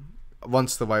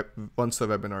once the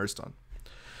webinar is done.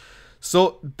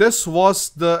 So this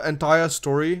was the entire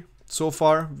story. So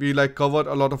far we like covered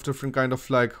a lot of different kind of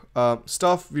like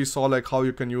stuff. We saw like how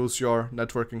you can use your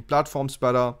networking platforms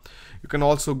better. You can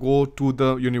also go to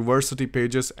the university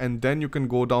pages, and then you can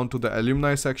go down to the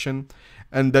alumni section,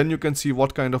 and then you can see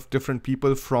what kind of different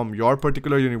people from your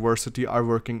particular university are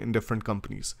working in different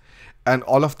companies. And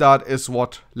all of that is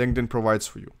what LinkedIn provides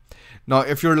for you. Now,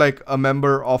 if you're like a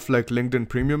member of like LinkedIn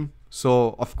Premium,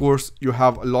 so of course you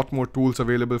have a lot more tools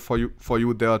available for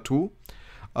you there too.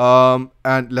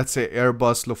 And let's say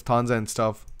Airbus, Lufthansa and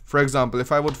stuff. For example,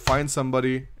 if I would find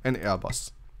somebody in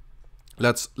Airbus,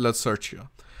 let's search here,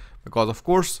 because of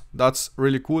course that's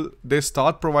really cool. They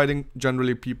start providing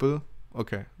generally people.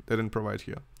 Okay, they didn't provide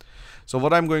here. So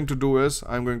what I'm going to do is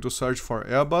I'm going to search for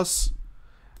Airbus,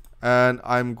 and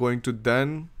I'm going to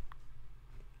then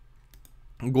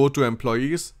go to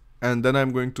employees, and then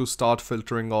I'm going to start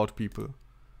filtering out people.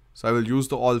 So I will use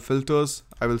the all filters.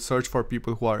 I will search for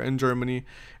people who are in Germany,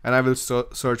 and I will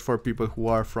search for people who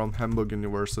are from Hamburg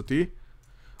University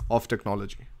of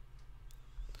Technology.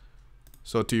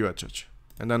 So TUHH.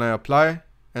 And then I apply,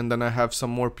 and then I have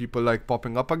some more people like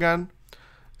popping up again.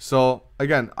 So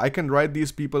again, I can write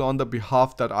these people on the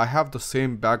behalf that I have the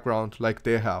same background like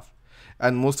they have.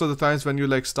 And most of the times when you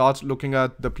like start looking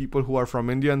at the people who are from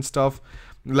India and stuff,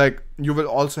 like you will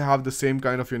also have the same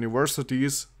kind of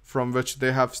universities from which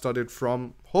they have studied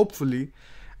from, hopefully.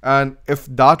 And if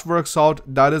that works out,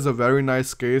 that is a very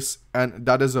nice case, and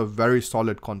that is a very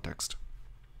solid context.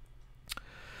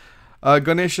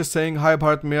 Ganesh is saying, hi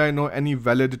Bharat, may I know any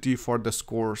validity for this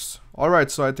course?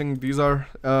 Alright, so I think these are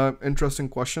interesting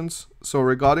questions. So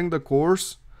regarding the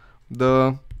course,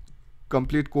 the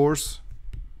complete course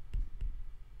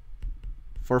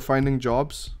for finding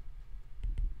jobs,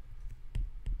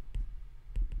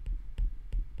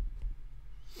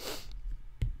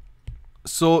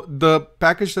 so the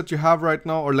package that you have right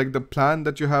now, or like the plan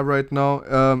that you have right now,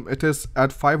 it is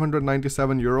at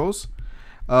 597 euros.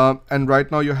 And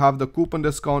right now you have the coupon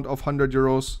discount of 100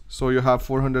 euros. So you have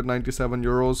 497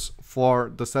 euros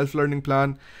for the self-learning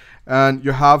plan. And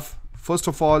you have, first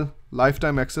of all,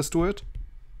 lifetime access to it.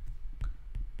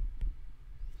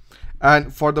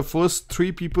 And for the first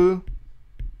 3 people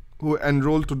who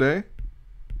enroll today,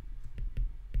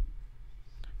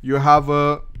 you have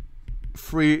a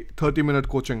free 30-minute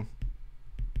coaching.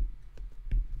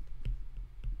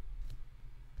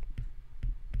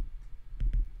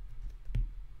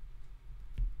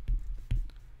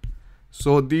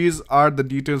 So these are the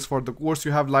details for the course.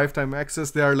 You have lifetime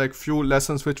access. There are like few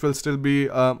lessons which will still be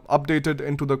updated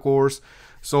into the course.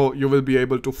 So you will be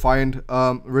able to find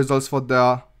results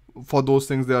for those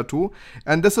things there too.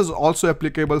 And this is also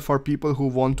applicable for people who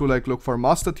want to like look for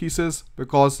master thesis,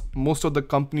 because most of the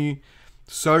company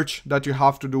search that you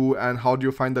have to do and how do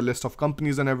you find the list of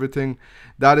companies and everything,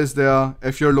 that is there.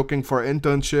 If you're looking for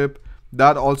internship,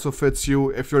 that also fits you.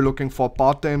 If you're looking for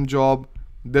part-time job,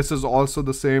 this is also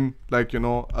the same, like, you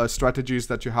know, strategies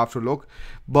that you have to look.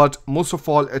 But most of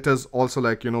all, it is also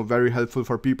like, you know, very helpful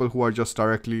for people who are just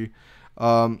directly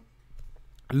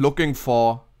looking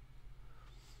for,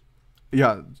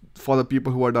 for the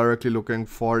people who are directly looking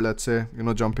for, let's say, you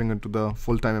know, jumping into the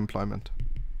full-time employment.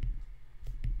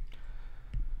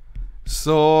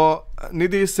 So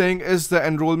Nidhi is saying, is the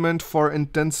enrollment for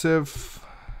intensive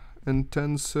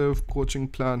coaching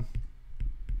plan?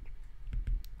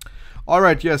 All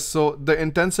right, yes. So the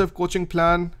intensive coaching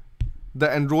plan,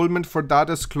 the enrollment for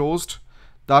that is closed.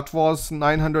 That was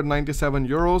 997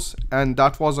 euros, and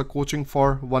that was a coaching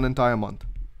for 1 entire month.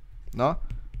 No?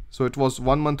 So it was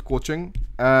 1 month coaching,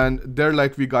 and there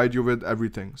like we guide you with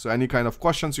everything. So any kind of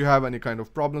questions you have, any kind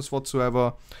of problems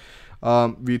whatsoever,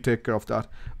 we take care of that.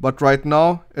 But right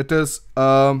now it is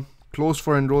closed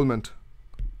for enrollment.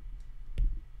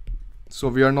 So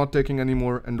we are not taking any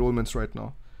more enrollments right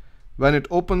now. When it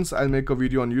opens, I'll make a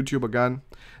video on YouTube again.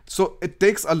 So it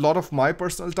takes a lot of my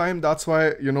personal time. That's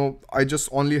why, you know, I just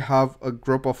only have a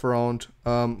group of around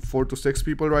 4 to 6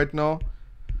 people right now.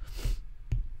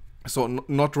 So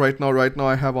not right now. Right now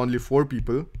I have only 4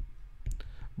 people.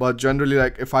 But generally,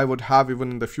 like if I would have even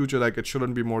in the future, like it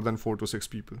shouldn't be more than 4 to 6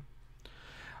 people.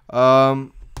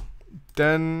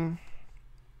 Then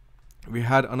we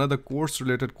had another course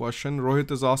related question.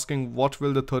 Rohit is asking, what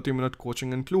will the 30-minute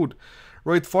coaching include?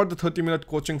 Rohit, for the 30-minute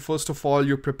coaching, first of all,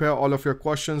 you prepare all of your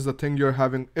questions, the thing you're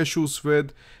having issues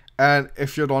with. And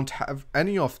if you don't have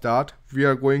any of that, we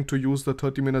are going to use the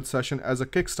 30-minute session as a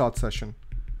kickstart session.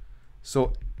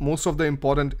 So most of the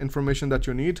important information that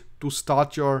you need to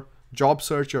start your job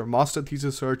search, your master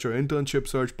thesis search, your internship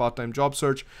search, part-time job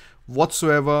search,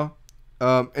 whatsoever,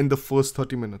 in the first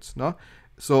 30 minutes. No?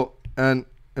 So an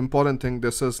important thing,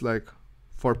 this is like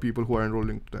for people who are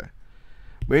enrolling today.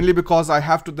 Mainly because I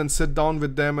have to then sit down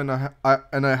with them, and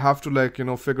I have to, like, you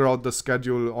know, figure out the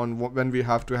schedule on when we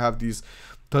have to have these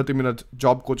 30-minute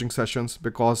job coaching sessions,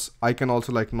 because I can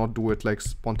also like not do it like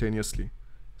spontaneously.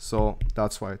 So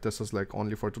that's why this is like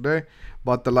only for today.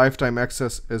 But the lifetime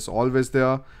access is always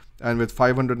there. And with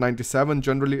 597,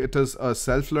 generally it is a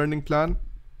self-learning plan.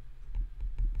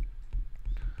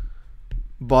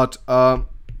 But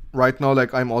right now,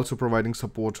 like I'm also providing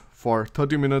support for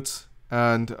 30 minutes.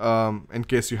 And in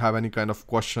case you have any kind of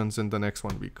questions in the next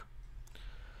 1 week.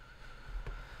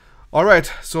 All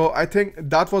right, so I think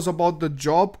that was about the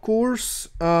job course.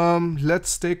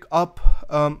 Let's take up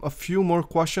a few more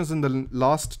questions in the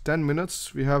last 10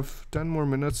 minutes. We have 10 more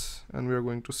minutes, and we are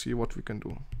going to see what we can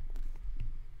do.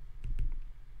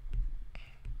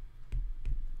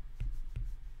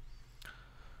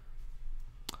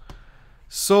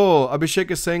 So Abhishek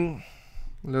is saying,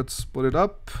 let's put it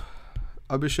up.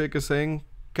 Abhishek is saying,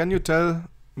 can you tell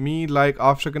me, like,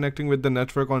 after connecting with the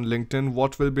network on LinkedIn,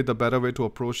 what will be the better way to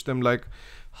approach them? Like,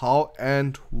 how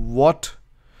and what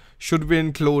should we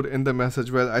include in the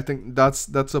message? Well, I think that's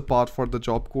a part for the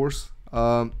job course,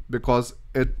 because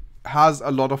it has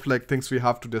a lot of like things we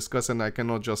have to discuss, and I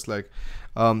cannot just like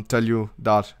tell you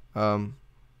that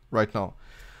right now.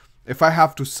 If I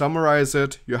have to summarize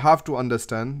it, you have to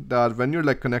understand that when you're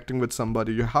like connecting with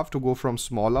somebody, you have to go from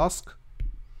small ask,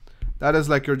 that is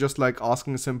like you're just like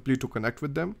asking simply to connect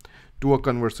with them, to a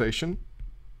conversation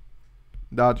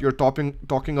that you're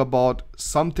talking about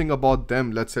something about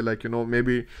them. Let's say, like, you know,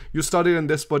 maybe you studied in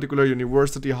this particular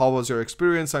university, how was your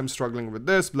experience? I'm struggling with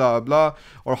this, blah blah.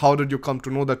 Or how did you come to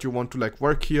know that you want to like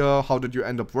work here? How did you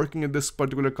end up working in this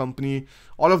particular company?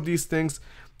 All of these things.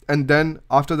 And then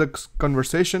after the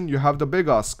conversation, you have the big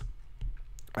ask,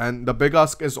 and the big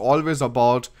ask is always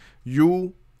about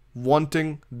you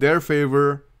wanting their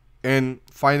favor in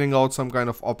finding out some kind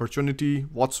of opportunity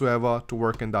whatsoever to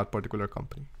work in that particular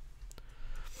company.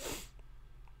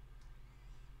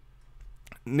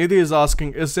 Nidhi is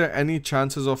asking, is there any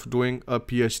chances of doing a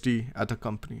PhD at a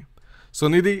company? So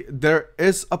Nidhi, there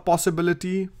is a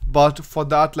possibility, but for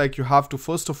that, like, you have to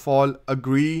first of all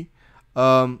agree.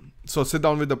 So sit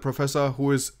down with the professor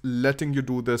who is letting you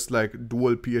do this like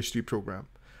dual PhD program.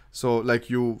 So like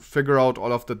you figure out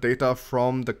all of the data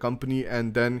from the company,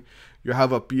 and then you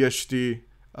have a PhD.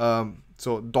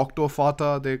 So Dr.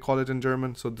 Vater, they call it in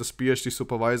German. So this PhD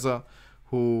supervisor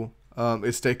who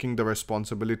is taking the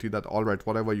responsibility that, all right,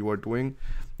 whatever you are doing,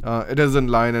 it is in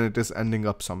line and it is ending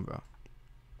up somewhere.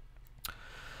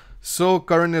 So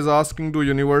Karan is asking, do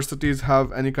universities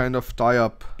have any kind of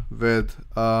tie-up with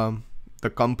the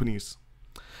companies?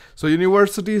 So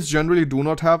universities generally do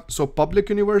not have. So public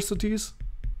universities,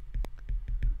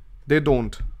 they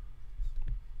don't.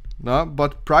 No,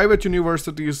 but private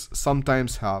universities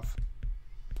sometimes have.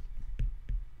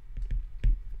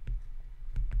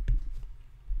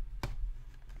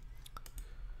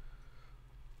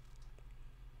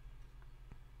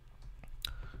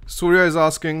 Surya is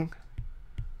asking,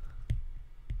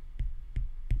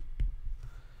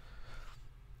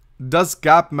 does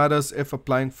gap matters if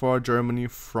applying for Germany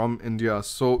from India?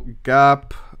 So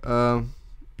gap,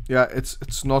 yeah,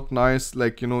 it's not nice.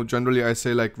 Like, you know, generally I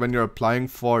say, like, when you're applying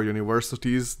for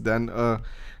universities, then a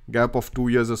gap of 2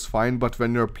 years is fine. But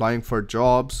when you're applying for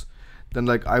jobs, then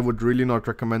like I would really not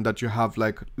recommend that you have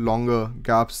like longer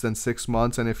gaps than 6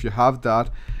 months. And if you have that,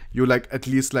 you like at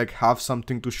least like have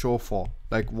something to show for.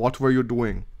 Like, what were you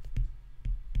doing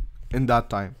in that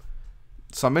time?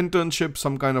 Some internship,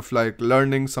 some kind of like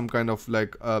learning, some kind of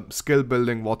like skill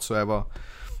building whatsoever.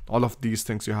 All of these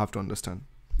things you have to understand.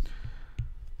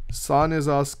 San is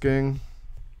asking,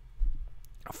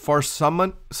 for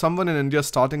someone in India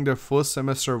starting their first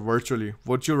semester virtually,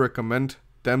 would you recommend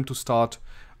them to start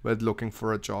with looking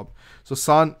for a job? So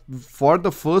San, for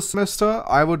the first semester,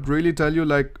 I would really tell you,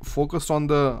 like, focus on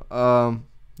the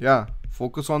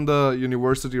focus on the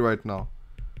university right now,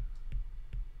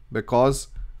 because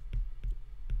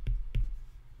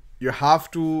you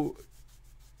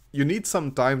need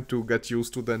some time to get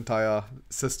used to the entire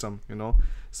system, you know.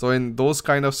 So in those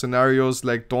kind of scenarios,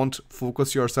 like, don't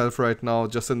focus yourself right now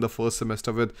just in the first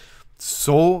semester with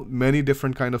so many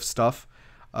different kind of stuff.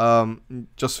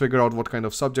 Just figure out what kind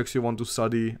of subjects you want to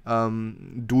study,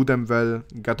 do them well,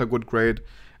 get a good grade,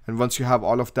 and once you have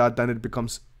all of that, then it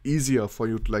becomes easier for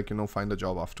you to, like, you know, find a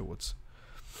job afterwards.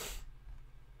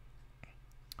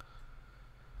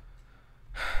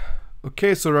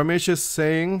 Okay, so Ramesh is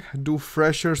saying, do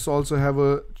freshers also have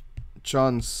a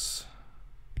chance?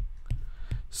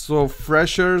 So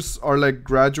freshers are like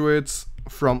graduates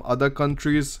from other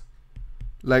countries.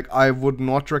 Like, I would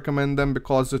not recommend them,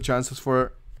 because the chances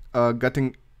for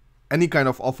getting any kind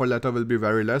of offer letter will be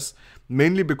very less,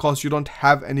 mainly because you don't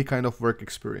have any kind of work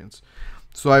experience.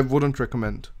 So I wouldn't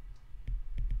recommend.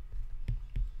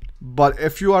 But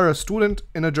if you are a student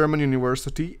in a German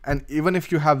university, and even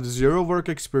if you have zero work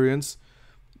experience,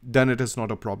 then it is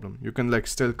not a problem. You can like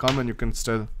still come, and you can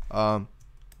still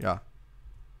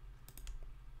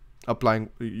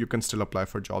you can still apply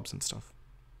for jobs and stuff.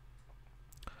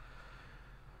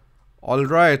 All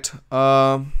right,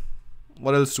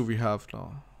 what else do we have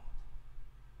now?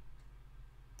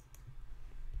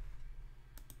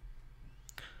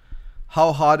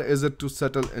 How hard is it to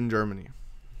settle in Germany?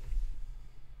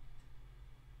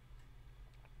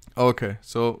 Okay,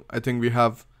 so I think we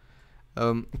have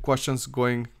questions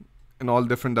going in all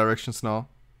different directions now.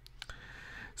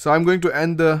 So I'm going to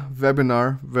end the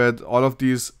webinar with all of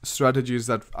these strategies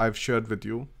that I've shared with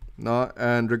you.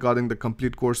 And regarding the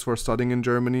complete course for studying in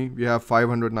Germany, we have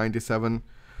 597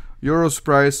 euros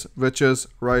price, which is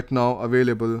right now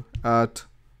available at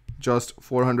just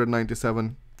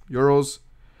 497 euros.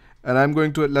 And I'm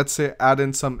going to, let's say, add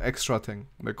in some extra thing,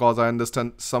 because I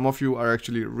understand some of you are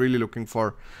actually really looking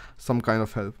for some kind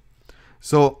of help.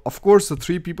 So of course, the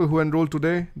 3 people who enroll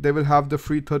today, they will have the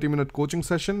free 30-minute coaching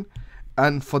session.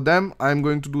 And for them, I'm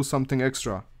going to do something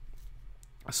extra.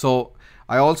 So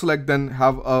I also then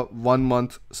have a 1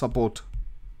 month support,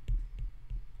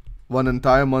 1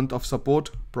 entire month of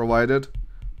support provided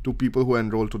to people who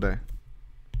enroll today.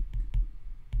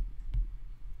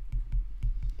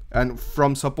 And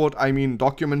from support, I mean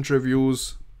document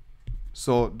reviews.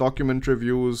 So document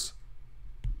reviews,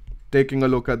 taking a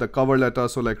look at the cover letter.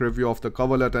 So like review of the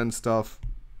cover letter and stuff.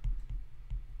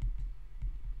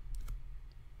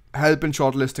 Help in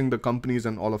shortlisting the companies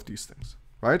and all of these things,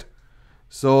 right?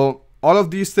 So all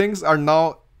of these things are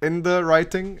now in the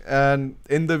writing and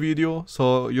in the video.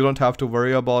 So you don't have to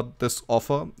worry about this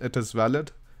offer. It is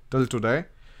valid till today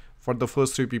for the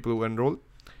first 3 people who enroll.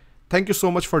 Thank you so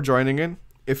much for joining in.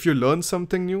 If you learned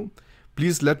something new,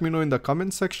 please let me know in the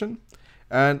comment section,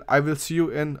 and I will see you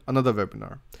in another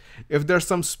webinar. If there's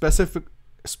some specific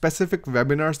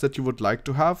webinars that you would like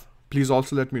to have, please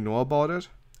also let me know about it.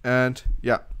 And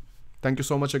yeah, thank you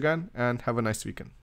so much again, and have a nice weekend.